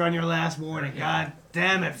Keith, you're on your last warning. God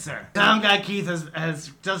damn it, sir. Sound guy Keith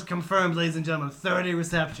has just confirmed, ladies and gentlemen, 30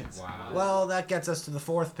 receptions. Wow. Well, that gets us to the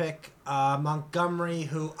fourth pick, Montgomery,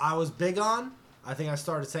 who I was big on. I think I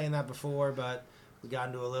started saying that before, but we got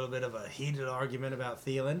into a little bit of a heated argument about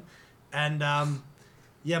Thielen. And,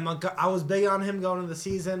 I was big on him going into the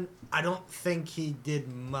season. I don't think he did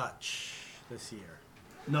much this year.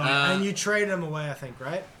 No, And you traded him away, I think,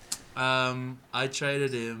 right? I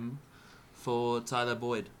traded him for Tyler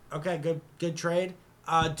Boyd. Okay, good trade.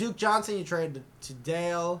 Duke Johnson, you traded to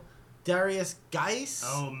Dale. Darius Geis,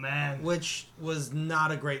 oh man. which was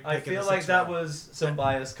not a great pick. I in the feel like sixth that round. was some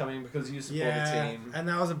bias coming because you support Yeah, the team. and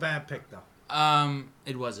that was a bad pick, though.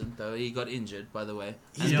 It wasn't though. He got injured, by the way.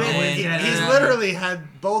 He's, And been, then- he's literally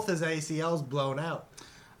had both his ACLs blown out.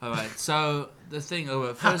 All right. So the thing,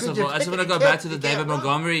 How first could of you all, I just pick- want to you go back can't- to the you can't David run.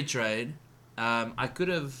 Montgomery trade. I could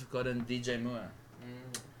have gotten DJ Moore,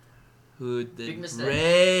 who Big did mistake.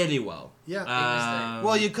 really well. Yeah. mistake.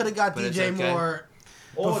 Well, you could have got but it's DJ okay. Moore.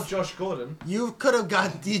 Or Josh Gordon. You could have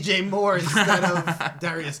got DJ Moore instead of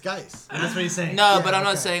Darius Geis. And that's what he's saying. No, Yeah, but I'm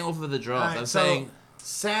not okay. saying off of the draft. Alright, I'm so saying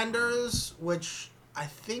Sanders, which I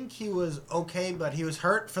think he was okay, but he was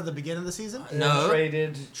hurt for the beginning of the season. No.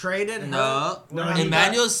 Traded. Traded. no. hurt. No, he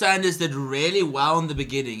Emmanuel Sanders did really well in the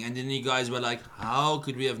beginning, and then you guys were like, "How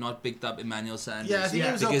could we have not picked up Emmanuel Sanders?" Yeah, I think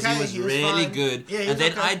he was because okay. he was He was really fine. good. Yeah, he and was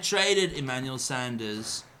then okay. I traded Emmanuel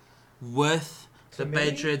Sanders with the me?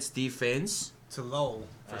 Patriots defense To Lowell,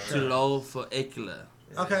 for to sure. Lowell for Eckler.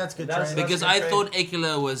 Okay, that's a good That's- trade. Because a good I trade. thought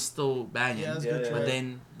Eckler was still banging. Yeah, that's a Yeah, good yeah. trade. But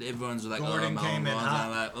then everyone's like, Gordon oh, came in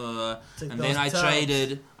hot. Took and those then I tubs.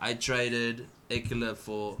 traded Eckler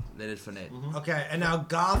for Leonard Fournette. Okay, and now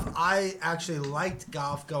Goff, I actually liked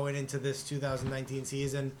Goff going into this 2019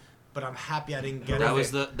 season, but I'm happy I didn't get That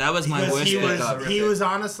it. was my Because worst he was, pickup. he was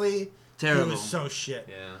honestly, Terrible. he was so shit.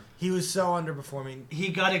 Yeah. He was so underperforming He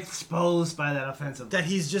got exposed by that offensive. that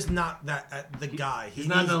he's just not that the guy. he's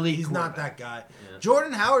not an elite He's not quarterback. that guy. Yeah.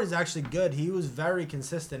 Jordan Howard is actually good. He was very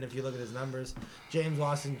consistent if you look at his numbers. James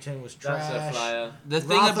Washington was trash. That's a flyer. The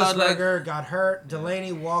thing about like Roethlisberger got hurt.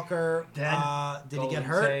 Delaney Walker, Dead. did he get Golden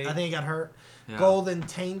hurt? Tate. I think he got hurt. Yeah. Golden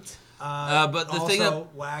Taint, but the also thing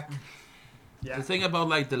whack. Yeah. the thing about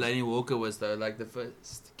like Delaney Walker was though like the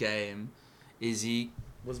first game is he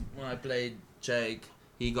was when I played Jake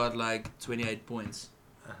he got like 28 points.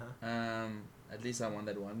 Uh-huh. At least I won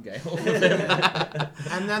that one game.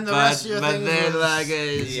 And then the rest of your but things then was, like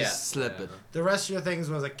it's Yeah. just slipping. the rest of your things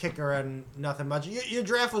was a kicker and nothing much. Your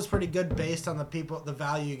draft was pretty good based on the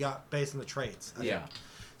value you got based on the trades. I Yeah. think.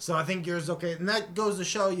 So I think yours okay, and that goes to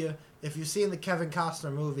show you if you've seen the Kevin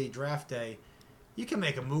Costner movie Draft Day, you can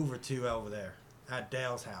make a move or two over there, at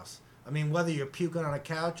Dale's house. I mean, whether you're puking on a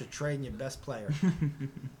couch or trading your best player.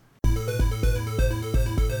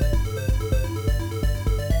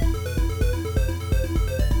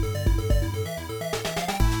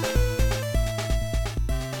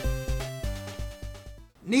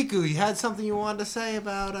 Niku, you had something you wanted to say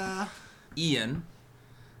about Ian.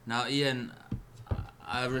 Now, Ian,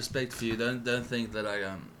 I have respect for you. Don't think that I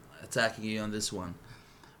am attacking you on this one.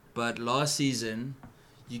 But last season,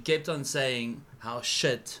 you kept on saying how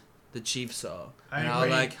shit the Chiefs are. I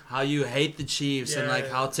And agree. how you hate the Chiefs and Yeah.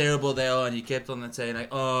 how terrible they are, and you kept on saying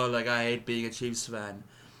I hate being a Chiefs fan.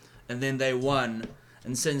 And then they won,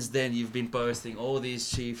 and since then you've been posting all these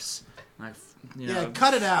Chiefs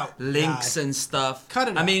cut it out. links guy. and stuff. Cut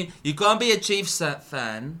it I out. mean, you can't be a Chiefs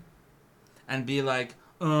fan and be like,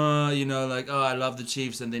 I love the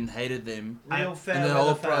Chiefs and then hated them Real fair in the weather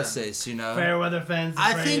whole fan. process, Fair weather fans.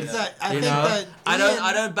 I afraid. think that I Ian,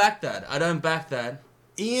 don't back that. I don't back that.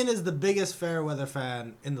 Ian is the biggest Fairweather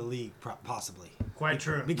fan in the league, possibly. Quite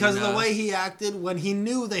true. Because You of the know. way he acted when he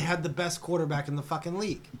knew they had the best quarterback in the fucking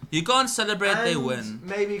league. You can't celebrate they And win.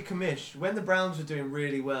 maybe Kamish. When the Browns were doing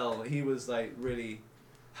really well, he was like really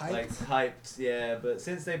hyped. Yeah, but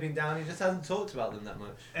since they've been down, he just hasn't talked about them that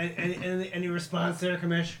much. Any response there,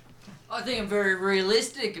 Kamish? I think I'm very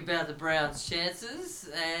realistic about the Browns' chances,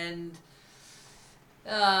 and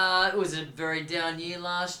it was a very down year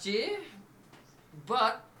last year,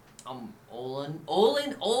 but I'm all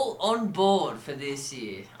on board for this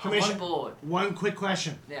year. I'm on Commission- board. One quick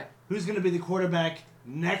question. Yeah. Who's going to be the quarterback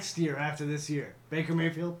next year after this year? Baker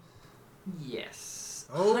Mayfield? Yes.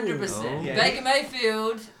 Oh. 100%. Oh. Yeah. Baker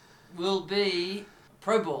Mayfield will be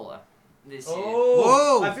Pro Bowler this year.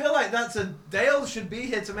 Oh, Whoa. I feel like Dale should be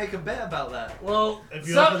here to make a bet about that. Well, If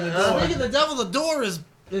you open the door. speaking of the devil, the door is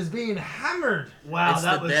being hammered. Wow, It's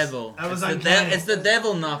that the was devil. That was it's, uncanny. it's the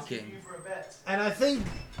devil knocking. For a bet. And I think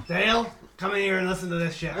Dale, come in here and listen to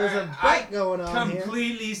this shit. there's a I bet going on here.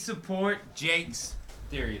 Completely support Jake's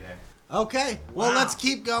theory there. Okay, well, Wow. let's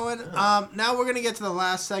keep going. Now we're going to get to the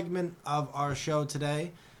last segment of our show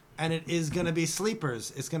today, and it is going to be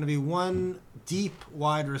sleepers. It's going to be one deep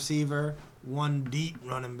wide receiver, one deep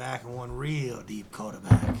running back, and one real deep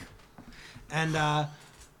quarterback. And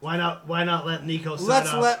Why not let Nico start let's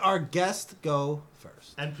off? let our guest go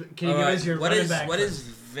first. And can you give us your what running is back what first? is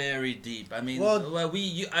very deep? I mean, Well-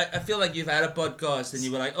 I feel like you've had a podcast and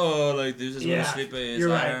you were like, this is what a sleeper is.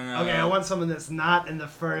 You're I right. don't know. Okay, I want someone that's not in the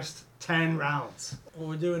first 10 rounds. Well,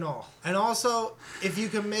 we're doing all. And also, if you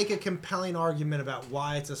can make a compelling argument about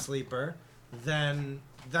why it's a sleeper, then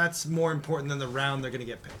that's more important than the round they're going to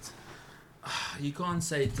get picked. You can't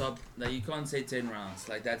say top. Like, you can't say 10 rounds.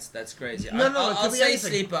 Like that's crazy. No, it I'll could be say anything.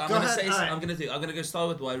 sleeper. Go ahead. Alright. I'm gonna go start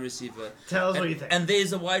with wide receiver. Tell us and, what you think. And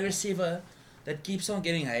there's a wide receiver that keeps on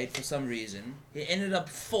getting hate for some reason. He ended up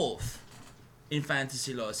 4th in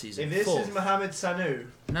fantasy last season. If this 4th. is Mohamed Sanu,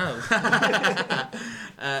 No.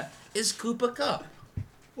 Is Cooper Cup.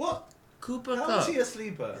 what? Cooper How Cup. is he a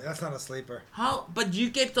sleeper? That's not a sleeper. How? But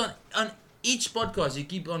you kept on each podcast. You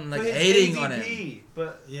keep on like For his hating ADP, on him.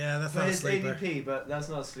 but Yeah, that's for not a his sleeper. ADP, but that's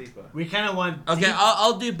not a sleeper. We kind of want. Okay, deep-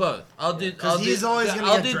 I'll do both. I'll do. 'Cause he's always gonna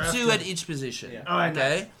I'll get do drafted. 2 at each position. Yeah. All right, Okay.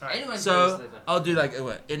 nice. All right. Anyone's So sleeper. I'll do like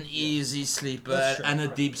an easy sleeper That's true. and a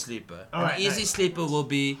deep sleeper. All An right, easy nice. sleeper will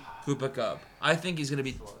be Cooper Cup. I think he's gonna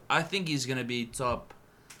be top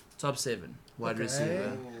 7 wide Okay.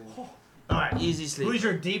 receiver. All right. Easy sleeper. Who's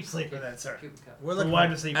your deep sleeper then, sir? Cooper Cup. We're For looking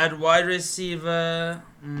wide receiver. At wide receiver,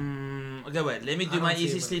 okay, wait. Let me I do don't my see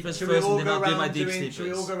easy him. sleepers Should we first, all and then go I'll do my around deep doing- should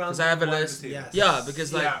we all sleepers go around because I have a doing wide list. receivers? Yes. Yeah,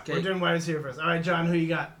 because like yeah, we're okay, doing wide receiver first. All right, John, who you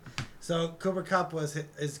got? So Cooper Cup is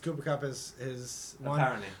his one.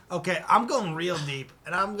 Apparently. Okay, I'm going real deep,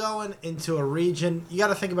 and I'm going into a region. You got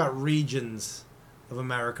to think about regions of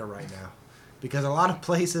America right now, because a lot of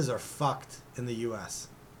places are fucked in the U.S.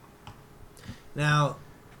 Now,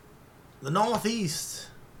 the Northeast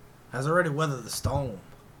has already weathered the storm,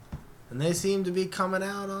 and they seem to be coming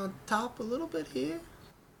out on top a little bit here.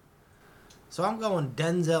 So I'm going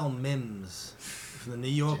Denzel Mims from the New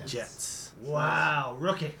York Jets. Wow,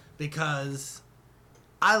 rookie. Because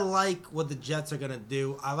I like what the Jets are going to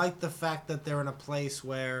do. I like the fact that they're in a place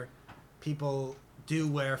where people do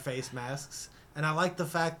wear face masks. And I like the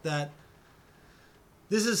fact that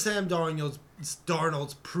this is Sam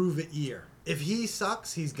Darnold's prove-it year. If he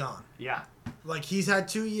sucks, he's gone. Yeah. Like, he's had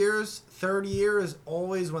 2 years. Third year is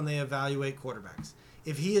always when they evaluate quarterbacks.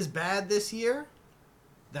 If he is bad this year,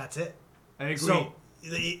 that's it. I agree. So,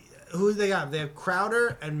 who do they got? They have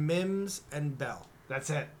Crowder and Mims and Bell. That's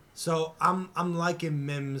it. So I'm liking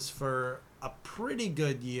Mims for a pretty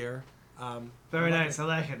good year. Very nice. I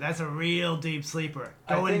like it. That's a real deep sleeper.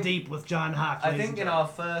 Going deep with John Hawk. I think in our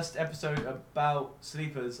first episode about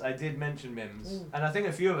sleepers, I did mention Mims, and I think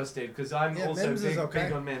a few of us did because I'm also Mims is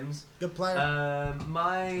big on Mims. Good player.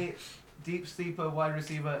 My deep sleeper wide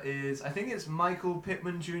receiver is, I think it's Michael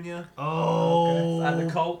Pittman Jr. Oh, at the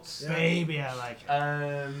Colts. baby, I like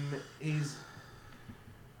it. He's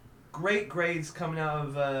great grades coming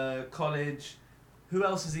out of college. Who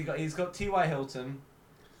else has he got? He's got T.Y. Hilton.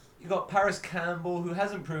 You got Paris Campbell, who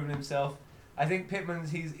hasn't proven himself. I think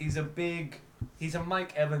Pittman's he's a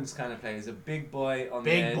Mike Evans kind of player. He's a big boy on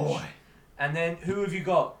the edge. Big boy. And then who have you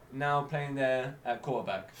got now playing there at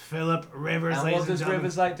quarterback? Philip Rivers, And ladies what and does gentlemen.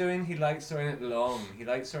 Rivers like doing? He likes throwing it long. He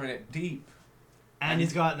likes throwing it deep. And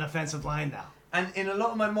he's got an offensive line now. And in a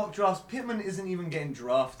lot of my mock drafts, Pittman isn't even getting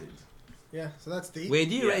drafted. Yeah, so that's deep. Where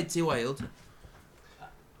do you Yeah. rate T.Y. Hilton?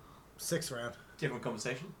 6th round. Different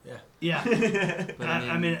conversation. Yeah. But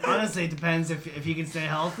I mean, honestly, it depends if he can stay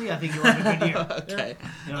healthy. I think he'll have a good year. Okay.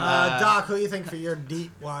 You know? Doc, who do you think for your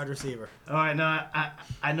deep wide receiver? All right, now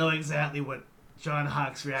I know exactly what John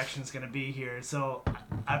Hawk's reaction is going to be here, so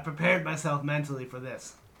I prepared myself mentally for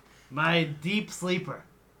this. My deep sleeper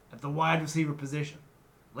at the wide receiver position,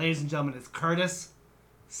 ladies and gentlemen, is Curtis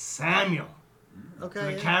Samuel for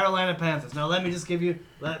Okay. the Carolina Panthers. Now, let me just give you,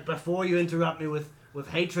 before you interrupt me with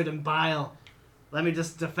hatred and bile, let me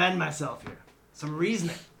just defend myself here. Some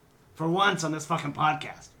reasoning for once on this fucking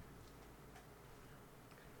podcast.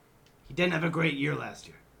 He didn't have a great year last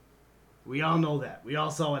year. We all know that. We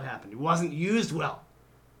all saw what happened. He wasn't used well.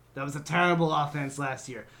 That was a terrible offense last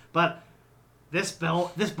year. But this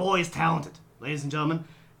boy is talented, ladies and gentlemen.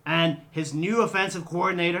 And his new offensive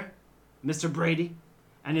coordinator, Mr. Brady,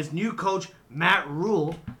 and his new coach, Matt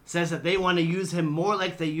Rule, says that they want to use him more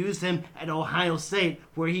like they used him at Ohio State,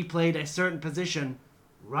 where he played a certain position,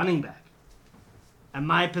 running back. And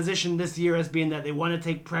my position this year has been that they want to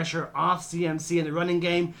take pressure off CMC in the running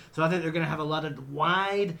game. So I think they're going to have a lot of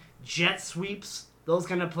wide jet sweeps, those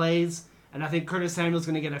kind of plays. And I think Curtis Samuel's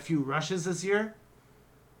going to get a few rushes this year.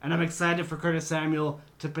 And I'm excited for Curtis Samuel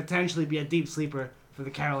to potentially be a deep sleeper for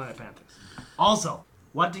the Carolina Panthers. Also,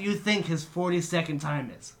 what do you think his 42nd time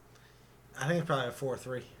is? I think it's probably a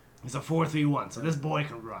 4-3. It's a 4-3-1, so this boy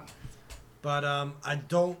can run. But I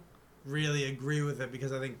don't really agree with it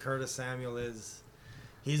because I think Curtis Samuel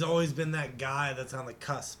he's always been that guy that's on the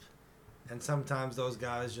cusp. And sometimes those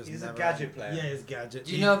guys just He's never... a gadget player. Yeah, he's gadget.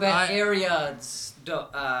 Do you know about air yards,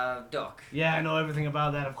 Doc? Yeah, I know everything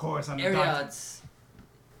about that, of course. I'm Air the doctor. yards.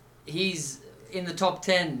 He's in the top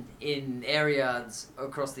 10 in air yards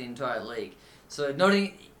across the entire league. So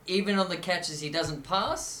even on the catches he doesn't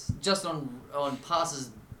pass, just on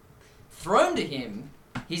passes thrown to him,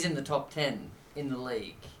 he's in the top 10 in the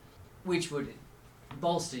league, which would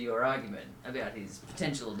bolster your argument about his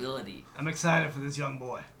potential ability. I'm excited for this young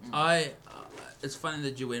boy. It's funny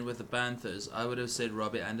that you went with the Panthers. I would have said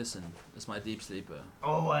Robbie Anderson as my deep sleeper.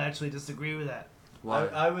 Oh, I actually disagree with that. Why?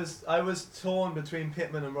 I was torn between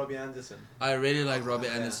Pittman and Robbie Anderson. I really like Robbie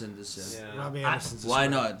Anderson this year. Yeah. Robbie Anderson's a Why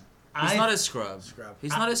scrub. not? He's not a scrub. Scrub.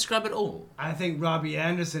 He's not a scrub at all. I think Robbie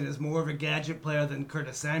Anderson is more of a gadget player than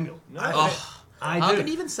Curtis Samuel. No, I How do. can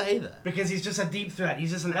you even say that? Because he's just a deep threat. He's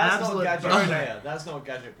just an that's not absolute gadget burner. player. That's not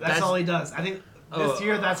gadget player. That's all he does. I think this Oh.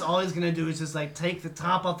 year that's all he's going to do is just like take the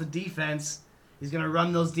top off the defense. He's going to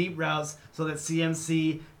run those deep routes so that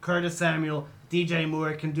CMC, Curtis Samuel, DJ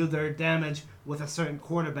Moore can do their damage with a certain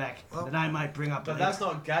quarterback that I might bring up But later. that's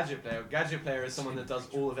not gadget player. Gadget player is someone that does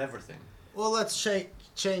all of everything. Well, let's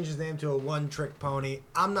change his name to a one-trick pony.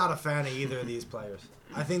 I'm not a fan of either of these players.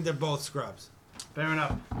 I think they're both scrubs. Fair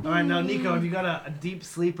enough. All right, now Nico, have you got a deep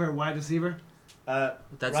sleeper wide receiver? That's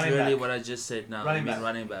Running really back. what I just said now. Running I mean back.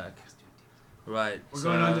 running back. Right. We're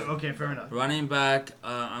going on to... Okay, fair enough. Running back,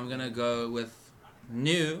 I'm going to go with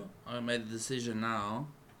new. I made the decision now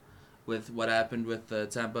with what happened with the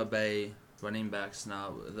Tampa Bay running backs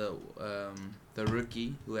now. The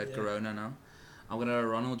rookie who had Corona now. I'm going to go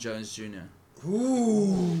Ronald Jones Jr.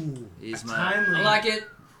 Ooh. He's my... Timely. I like it.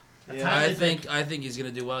 Yeah. I think he's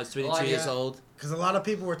going to do well. He's 22 Like years it. old. Because a lot of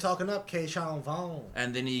people were talking up Keyshawn Vaughn.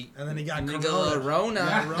 And then he got the Corona. Rona.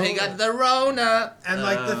 Yeah, He got the Rona. And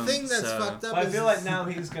like the thing that's so- fucked up But I is feel like now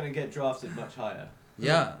he's going to get drafted much higher.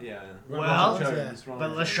 Yeah. Yeah. Well, Ronald yeah. Jones, But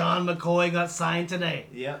Ronald Jones. LaShawn McCoy got signed today.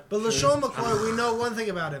 Yeah. But true. LaShawn McCoy, we know one thing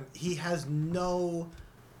about him. He has no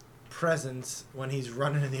presence when he's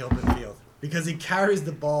running in the open field. Because he carries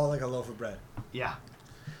the ball like a loaf of bread. Yeah.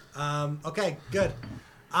 Okay, good.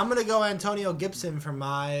 I'm going to go Antonio Gibson for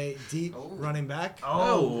my deep running back.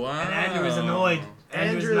 Oh, wow. And Andrew is annoyed.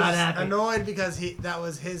 Andrew's not happy. annoyed because that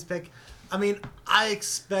was his pick. I mean, I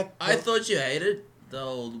expect... I thought you hated. The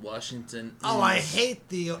old Washington. Oh, I Eels. hate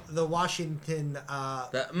the Washington The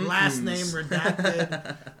last mm-ms. name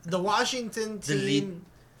redacted. The Washington team. Delete.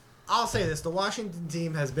 I'll say this: the Washington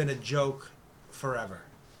team has been a joke forever.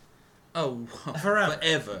 Oh, Forever.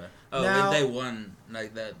 forever. Oh, Now- when they won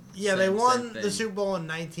like that. Yeah, same- they same won thing. the Super Bowl in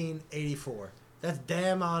 1984. That's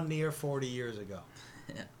damn on near 40 years ago.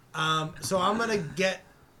 Yeah. So I'm gonna get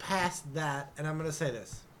past that, and I'm gonna say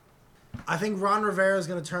this: I think Ron Rivera is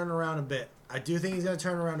gonna turn around a bit. I do think he's gonna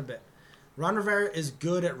turn around a bit. Ron Rivera is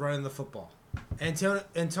good at running the football.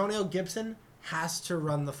 Antonio Gibson has to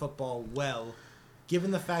run the football well,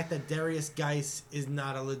 given the fact that Darius Geis is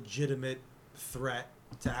not a legitimate threat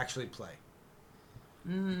to actually play.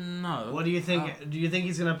 No. What do you think? Do you think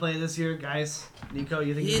he's gonna play this year, guys? Nico,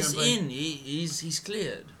 you think he's He's gonna play? in. He's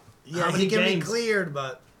cleared. Yeah, How many he can games? be cleared,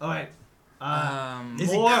 but All right. Is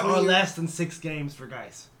he More or cleared? less than 6 games for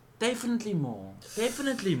guys. Definitely more.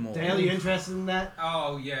 Definitely more. Dale, you interested in that?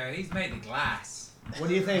 Oh yeah, he's made of glass. What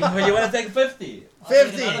do you think? Well, you want to take 50?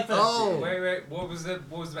 50. Oh, Wait, what was it?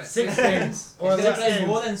 What was that? 6 games. or He's gonna less. play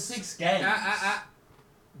more than 6 games.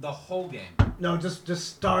 The whole game. No, just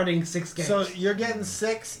starting 6 games. So you're getting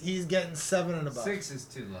 6. He's getting 7 and above. 6 is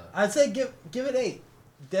too low. I'd say give it 8.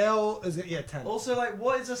 Dale is 10. Also, like,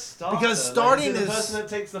 what is a starter? Because Like, starting is it is- the person that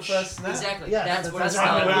takes the first snap. Exactly. Yeah, that's what a that's why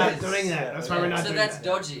we're starter not is. doing that. That's why we're not So doing that's that.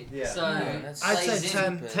 dodgy. Yeah. So That's I'd plays say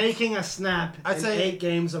in. 10. Taking a snap I'd in say 8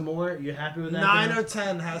 games or more, you happy with that? 9 Dale? or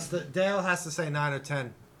 10 has to. Dale has to say 9 or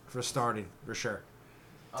 10 for starting for sure.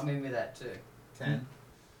 I'm in with that too. 10.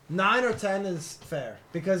 9 or 10 is fair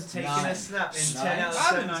because Taking Nine. a snap in Nine. 10 out of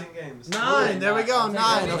I'll do 17 games. 9. There we go. I'll take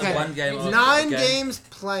 9. that. Okay. One game off. 9 Okay. games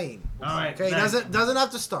playing. All right. Okay. next. Doesn't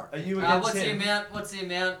have to start. Are you against What's the him? amount? What's the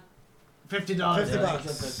amount? $50. $50. Yeah.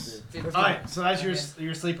 50. All right, so that's Okay.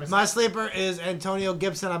 your sleeper. My sleeper is Antonio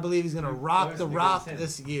Gibson. I believe he's gonna rock the Personally rock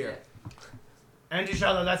against him. this year. Andrew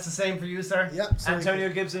Shallow, that's the same for you, sir? Yep. So Antonio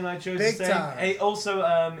Gibson, I chose Big the same. time.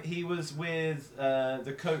 Also, he was with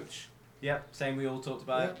the coach. Yep, same we all talked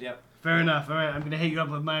about. Yep. Fair enough. All right, I'm going to hit you up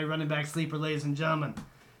with my running back sleeper, ladies and gentlemen.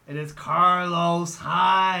 It is Carlos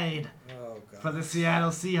Hyde Oh god. for the Seattle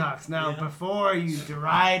Seahawks. Now, Yeah. before you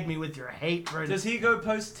deride me with your hate for Does he go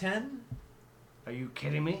post 10? Are you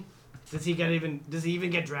kidding me? Does he even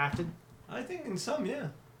get drafted? I think in some, yeah.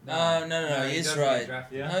 No, he he's doesn't right. get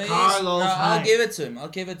drafted. Yeah. No, he's, Carlos no, I'll Hyde. give it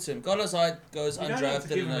to him. Carlos Hyde goes You don't have to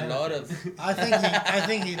undrafted give in him a lot of. anything. I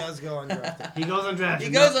think he does go undrafted. He goes undrafted. He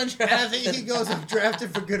goes And I undrafted. think he goes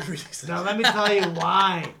undrafted for good reason. Now, let me tell you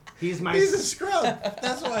why. He's my. He's a scrub.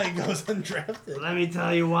 That's why he goes undrafted. Let me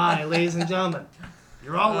tell you why, ladies and gentlemen.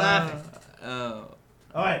 You're all laughing. Oh.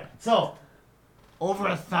 All right, so over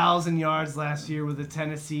 1,000 yards last year with the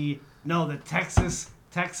Texas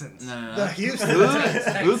Texans. No. The Houston Who,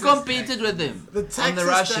 Texans. who competed with him The on the Texas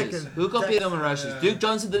rushes? Texans. Who competed on the rushes? Duke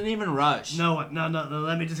Johnson didn't even rush. No.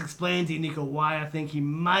 Let me just explain to you, Nico, why I think he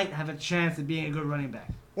might have a chance at being a good running back.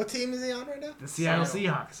 What team is he on right now? The Seattle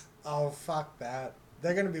Seattle. Seahawks. Oh, fuck that.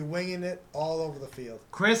 They're going to be winging it all over the field.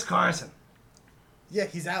 Chris Carson. Yeah,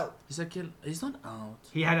 he's out. He's not out.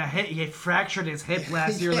 He had a hit. He had fractured his hip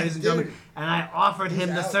last year, Yeah, ladies and dude. gentlemen. And I offered him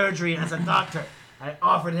He's the out. surgery as a doctor. I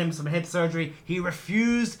offered him some hip surgery. He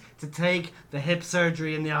refused to take the hip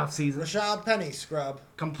surgery in the offseason. Rashad Penny, scrub.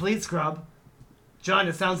 Complete scrub. John,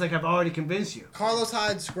 it sounds like I've already convinced you. Carlos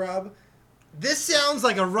Hyde, scrub. This sounds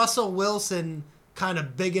like a Russell Wilson kind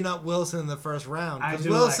of bigging up Wilson in the first round. I Because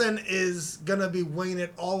do Wilson is going to be winging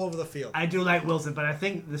it all over the field. I do like Wilson, but I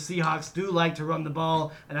think the Seahawks do like to run the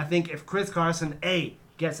ball. And I think if Chris Carson, A,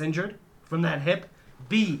 gets injured from that hip,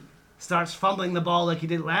 B, starts fumbling the ball like he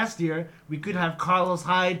did last year, we could have Carlos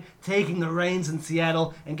Hyde taking the reins in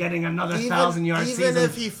Seattle and getting another 1,000-yard Even season.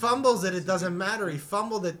 if he fumbles it, it doesn't matter. He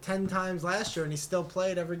fumbled it 10 times last year, and he still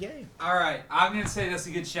played every game. All right, I'm gonna say that's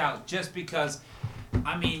a good shout, just because,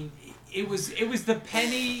 I mean, it was the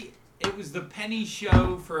penny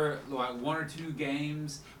show for like 1 or 2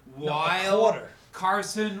 games while quarter.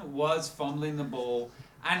 Carson was fumbling the ball,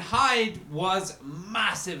 and Hyde was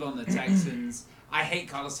massive on the Texans. I hate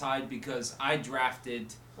Carlos Hyde because I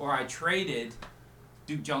traded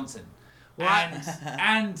Duke Johnson,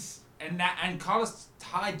 and Carlos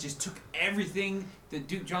Hyde just took everything that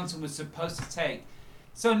Duke Johnson was supposed to take.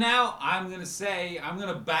 So now I'm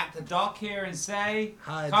gonna back the doc here and say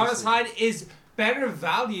Hyde's Carlos a- Hyde is better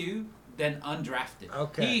value than undrafted.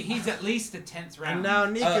 Okay. He's at least the 10th round. And now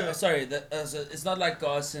Nico. Sorry, so it's not like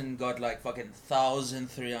Carson got like fucking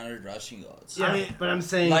 1,300 rushing yards. Yeah, but I'm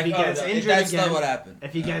saying Like, if he gets injured that's again, not what happened.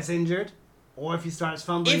 if he gets injured, or if he starts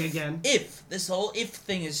fumbling If again, this whole if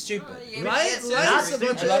thing is stupid. Right? Life's a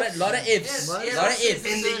bunch A lot of ifs. Yes, a lot of yes, ifs.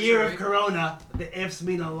 in the year of Corona, the ifs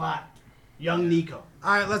mean a lot. Young Nico.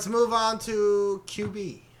 All right, let's move on to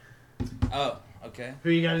QB. Oh, okay. Who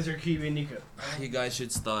you got as your QB, Nico? You guys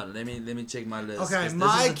should start. Let me check my list. Okay, 'cause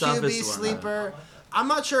my this is the QB toughest one. sleeper. I'm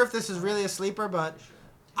not sure if this is really a sleeper, but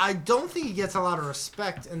I don't think he gets a lot of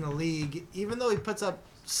respect in the league, even though he puts up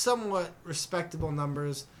somewhat respectable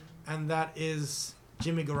numbers, and that is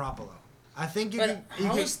Jimmy Garoppolo. I think you But can.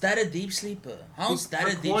 how is that a deep sleeper? How is that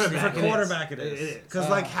a deep quarterback, For sleeper? quarterback, it It is. is.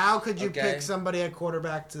 Because, how could you okay. pick somebody at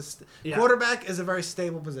quarterback to. Yeah. Quarterback is a very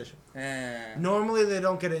stable position. Yeah. Normally, they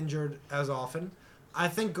don't get injured as often. I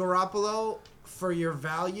think Garoppolo, for your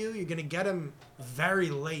value, you're going to get him very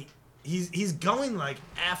late. He's going,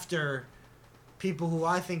 after people who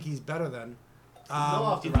I think he's better than.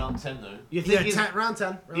 Not after round 10, though. You think Yeah, he's, round 10.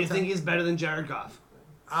 Round you 10. think he's better than Jared Goff?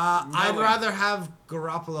 I'd way. rather have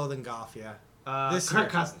Garoppolo than Goff, yeah. This Kirk year.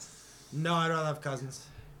 Cousins. No, I'd rather have Cousins.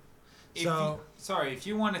 If So, if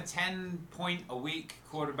you want a 10-point-a-week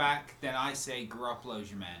quarterback, then I say Garoppolo's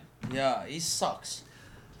your man. Yeah, he sucks.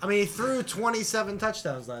 I mean, he threw 27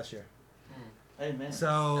 touchdowns last year. Hey man.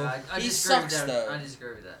 So, I He disagree with sucks, that. though. I disagree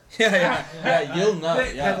with that. yeah, you'll know.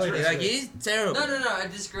 Yeah, Heavily like disagree. he's terrible. No, I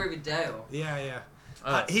disagree with Dale. yeah.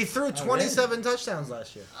 Oh. He threw 27 touchdowns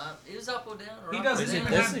last year. It was up or down. Or He up doesn't or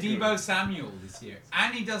even down. have disagree. Debo Samuel this year,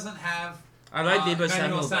 and he doesn't have. I like Debo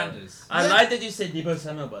Emmanuel Samuel. Sanders. I Yeah. like that you said Debo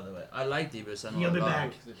Samuel, by the way. I like Debo Samuel. He'll be a lot.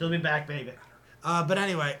 back. He'll be back, baby. But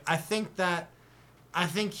anyway, I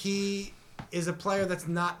think he is a player that's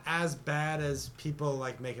not as bad as people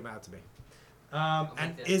make him out to be.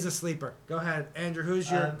 And that. is a sleeper. Go ahead, Andrew. Who's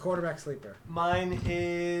your Um, quarterback sleeper? Mine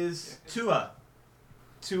is Tua.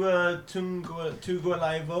 Tua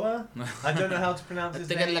Tagovailoa. I don't know how to pronounce his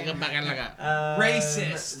name.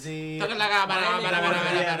 Racist. The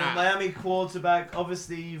Miami Miami quarterback.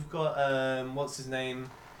 Obviously, you've got what's his name?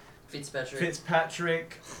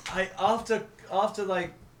 Fitzpatrick. After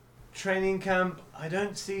training camp, I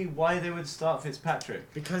don't see why they would start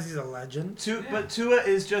Fitzpatrick. Because he's a legend. But Tua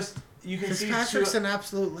is just you can see Fitzpatrick's Tua, an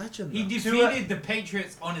absolute legend. He though. defeated the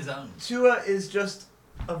Patriots on his own. Tua is just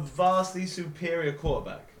a vastly superior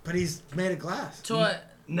quarterback. But he's made of glass. Tua,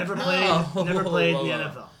 Never No. played. Never played in the Whoa.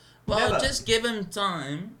 NFL. well, Never. just give him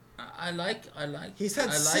time. I like. He's had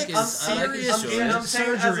I like 6 his- I like his serious choice.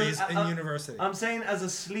 surgeries as in a- university. I'm saying as a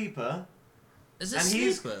sleeper, Is a and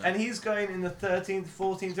sleeper. he's going in the 13th,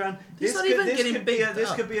 14th round. He's not even getting could be picked this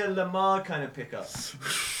up. could be a Lamar kind of pickup.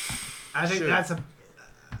 I think Sure.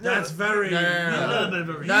 That's very. No. a little bit of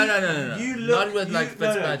a reach. No. You look, Not with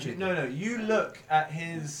Fitzpatrick. No. You look at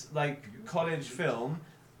his college film,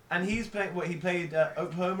 and he's playing. What he played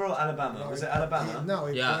Oklahoma or Alabama? Was it Alabama? No,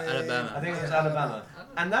 he Yeah, played- Alabama. I think it was Alabama.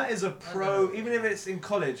 And that is a pro. Even if it's in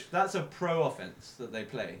college, that's a pro offense that they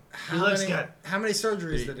play. How He looks many, good. How many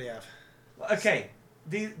surgeries did he have? Okay.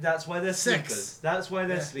 That's why they're 6. sleepers. That's why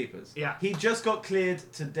they're Yeah. sleepers. Yeah. He just got cleared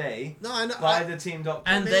today No, I know. by the team doctor.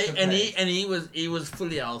 And to they play. he was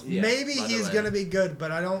fully healthy. Yeah, Maybe by the he's way. gonna be good,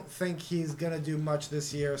 but I don't think he's gonna do much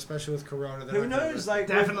this year, especially with Corona. They're Who not gonna knows? do it.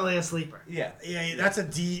 Definitely a sleeper. Yeah. Yeah, that's a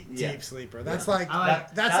deep Yeah. sleeper. That's Yeah. like I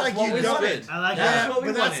like that's That's like what you we don't. wanted. I like Yeah, That's what we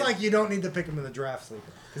but that's wanted. like you don't need to pick him in the draft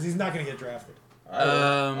sleeper because he's not gonna get drafted.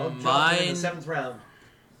 I'll drop him in Mine. the 7th round.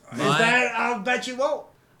 Is Mine- that? I'll bet you won't.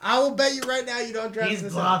 I will bet you right now you don't draft He's him.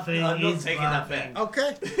 bluffing. I'm not He's taking that bluffing. bet.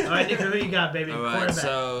 Okay. All right, Nico, who you got, baby? All right, Quarterback.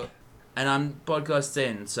 so, and I'm podcast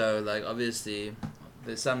 10, so obviously,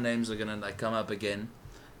 there's some names are gonna come up again,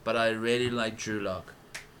 but I really like Drew Lock.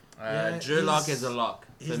 Yeah, Drew Lock he's- is a lock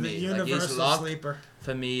He's for the me. universal he's lock sleeper.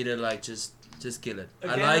 for me to just kill it.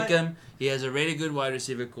 Again, I like him. He has a really good wide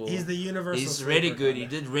receiver core. He's the universal. He's sleeper really good. He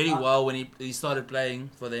kinda. did really well when he started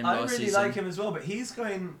playing for them I last really season. like him as well, but he's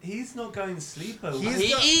not going sleeper. He's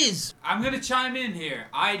He got- is. I'm gonna chime in here.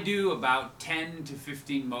 I do about 10 to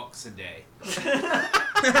 15 mocks a day.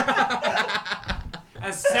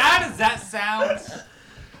 As sad as that sounds,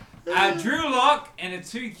 Drew Lock in a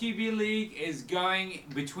 2 QB league is going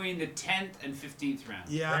between the 10th and 15th round.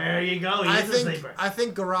 Yeah. There you go. I He's a think sleeper. I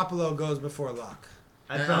think Garoppolo goes before Luck.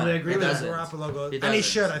 I probably agree he with doesn't. that. Garoppolo goes, He and he doesn't.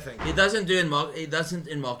 should. I think. He doesn't do in mock. He doesn't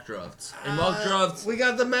in mock drafts. In mock drafts. We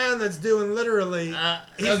got the man that's doing literally.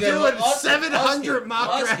 He's okay, doing well, ask- 700 ask him, mock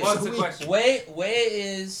ask drafts him. What's a the week. question? Where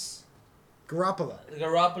is Garoppolo.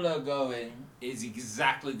 Garoppolo going? Is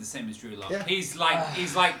exactly the same as Drew Lock. Yeah. He's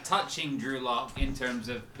like touching Drew Lock in terms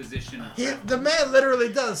of position. The man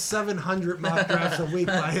literally does 700 mock drafts a week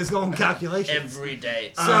by his own calculations. Every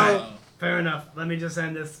day. So- Alright, fair enough. Let me just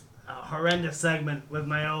end this horrendous segment with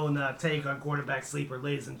my own take on quarterback sleeper,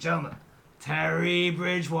 ladies and gentlemen. Terry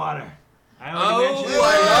Bridgewater. I already Oh, mentioned wait,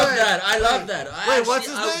 I wait, love wait. that. I love that. Wait, what's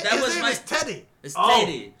his name? That His was name my. is Teddy. It's Oh,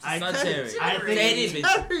 Teddy. It's I not think- Terry. I think- Teddy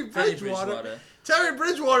Terry Bridgewater. Terry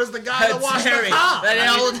Bridgewater's the guy that washed Terry. the car.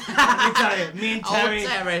 That old. Let me tell you, me and Terry,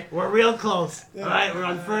 Terry. we're real close. All right, we're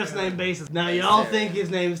on first name basis. Now you all think his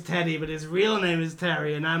name's Teddy, but his real name is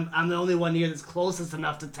Terry, and I'm the only one here that's closest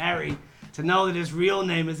enough to Terry to know that his real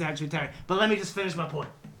name is actually Terry. But let me just finish my point.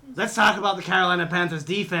 Let's talk about the Carolina Panthers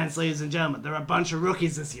defense, ladies and gentlemen. They're a bunch of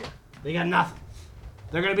rookies this year. They got nothing.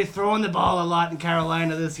 They're going to be throwing the ball a lot in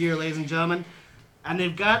Carolina this year, ladies and gentlemen. And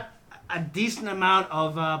they've got a decent amount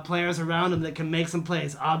of players around them that can make some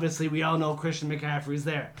plays. Obviously, we all know Christian McCaffrey's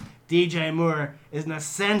there. DJ Moore is an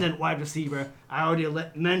ascendant wide receiver. I already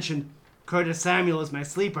mentioned Curtis Samuel is my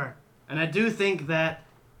sleeper. And I do think that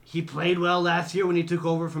he played well last year when he took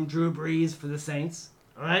over from Drew Brees for the Saints.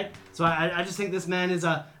 All right? So I just think this man is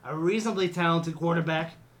a reasonably talented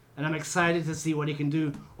quarterback. And I'm excited to see what he can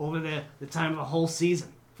do over the time of a whole season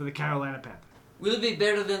for the Carolina Panthers. Will he be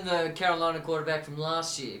better than the Carolina quarterback from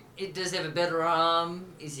last year? It does have a better arm.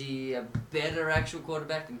 Is he a better actual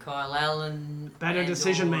quarterback than Kyle Allen? Better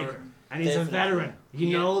decision maker. And he's a veteran.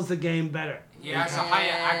 He knows the game better. He has a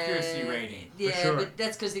higher accuracy rating. Yeah, sure. but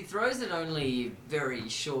that's because he throws it only very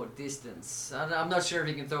short distance. I'm not sure if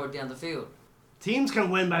he can throw it down the field. Teams can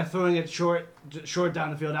win by throwing it short down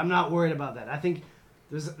the field. I'm not worried about that. I think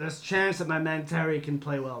there's a chance that my man Terry can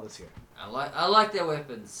play well this year. I like their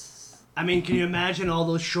weapons. I mean, can you imagine all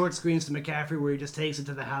those short screens to McCaffrey where he just takes it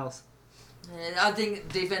to the house? And I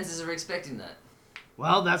think defenses are expecting that.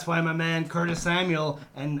 Well, that's why my man Curtis Samuel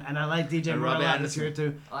and I like DJ Moore a lot this year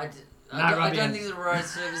too. I Not Robbie don't think the wide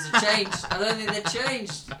receivers have changed. I don't think they've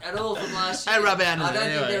changed at all from last year. Hey, Robbie Anderson, I don't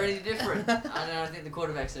think anyway. they're any different. I don't think the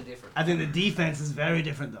quarterbacks are different. I think the defense is very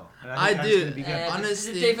different though. And I think that's do. gonna be good.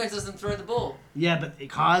 Honestly- the defense doesn't throw the ball. Yeah, but it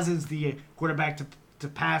causes the quarterback to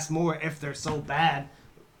pass more if they're so bad,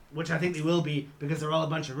 which I think they will be because they're all a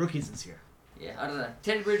bunch of rookies this year. Yeah, I don't know.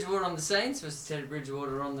 Teddy Bridgewater on the Saints versus Teddy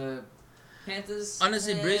Bridgewater on the Panthers.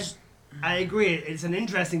 Honestly, Bridge. I agree. It's an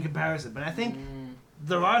interesting comparison, but I think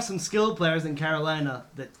there are some skilled players in Carolina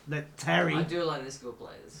that Terry. I do like the skill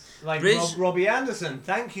players. Like Bridge- Robbie Anderson.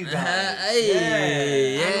 Thank you, guys.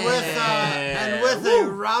 Hey, Yeah. And with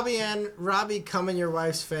a Robbie come in your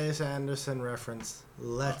wife's face Anderson reference,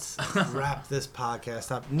 let's wrap this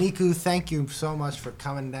podcast up. Niku, thank you so much for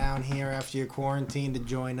coming down here after your quarantine to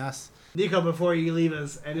join us. Nico, before you leave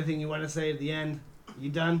us, anything you want to say at the end? You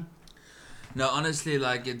done? No, honestly,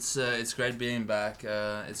 like it's great being back.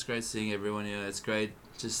 It's great seeing everyone here. It's great,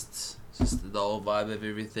 just the whole vibe of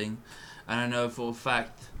everything. And I know for a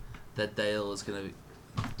fact that Dale is gonna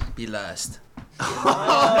be last.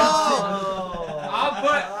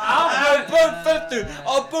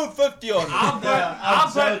 I'll put 50 on it.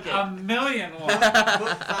 I'll put a million on.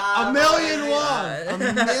 $1 million.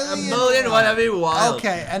 A million, whatever you want.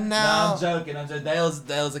 Okay, and No, now I'm joking.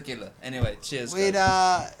 Dale's a killer. Anyway, cheers. we'd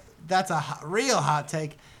guys. that's a real hot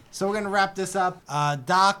take. So we're gonna wrap this up.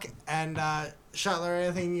 Doc and Shuttler,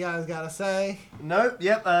 anything you guys gotta say? Nope.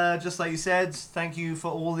 Yep. Just like you said, thank you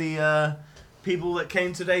for all the people that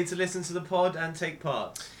came today to listen to the pod and take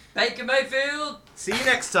part. Baker Mayfield. See you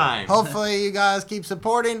next time. Hopefully you guys keep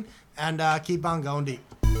supporting and keep on going deep.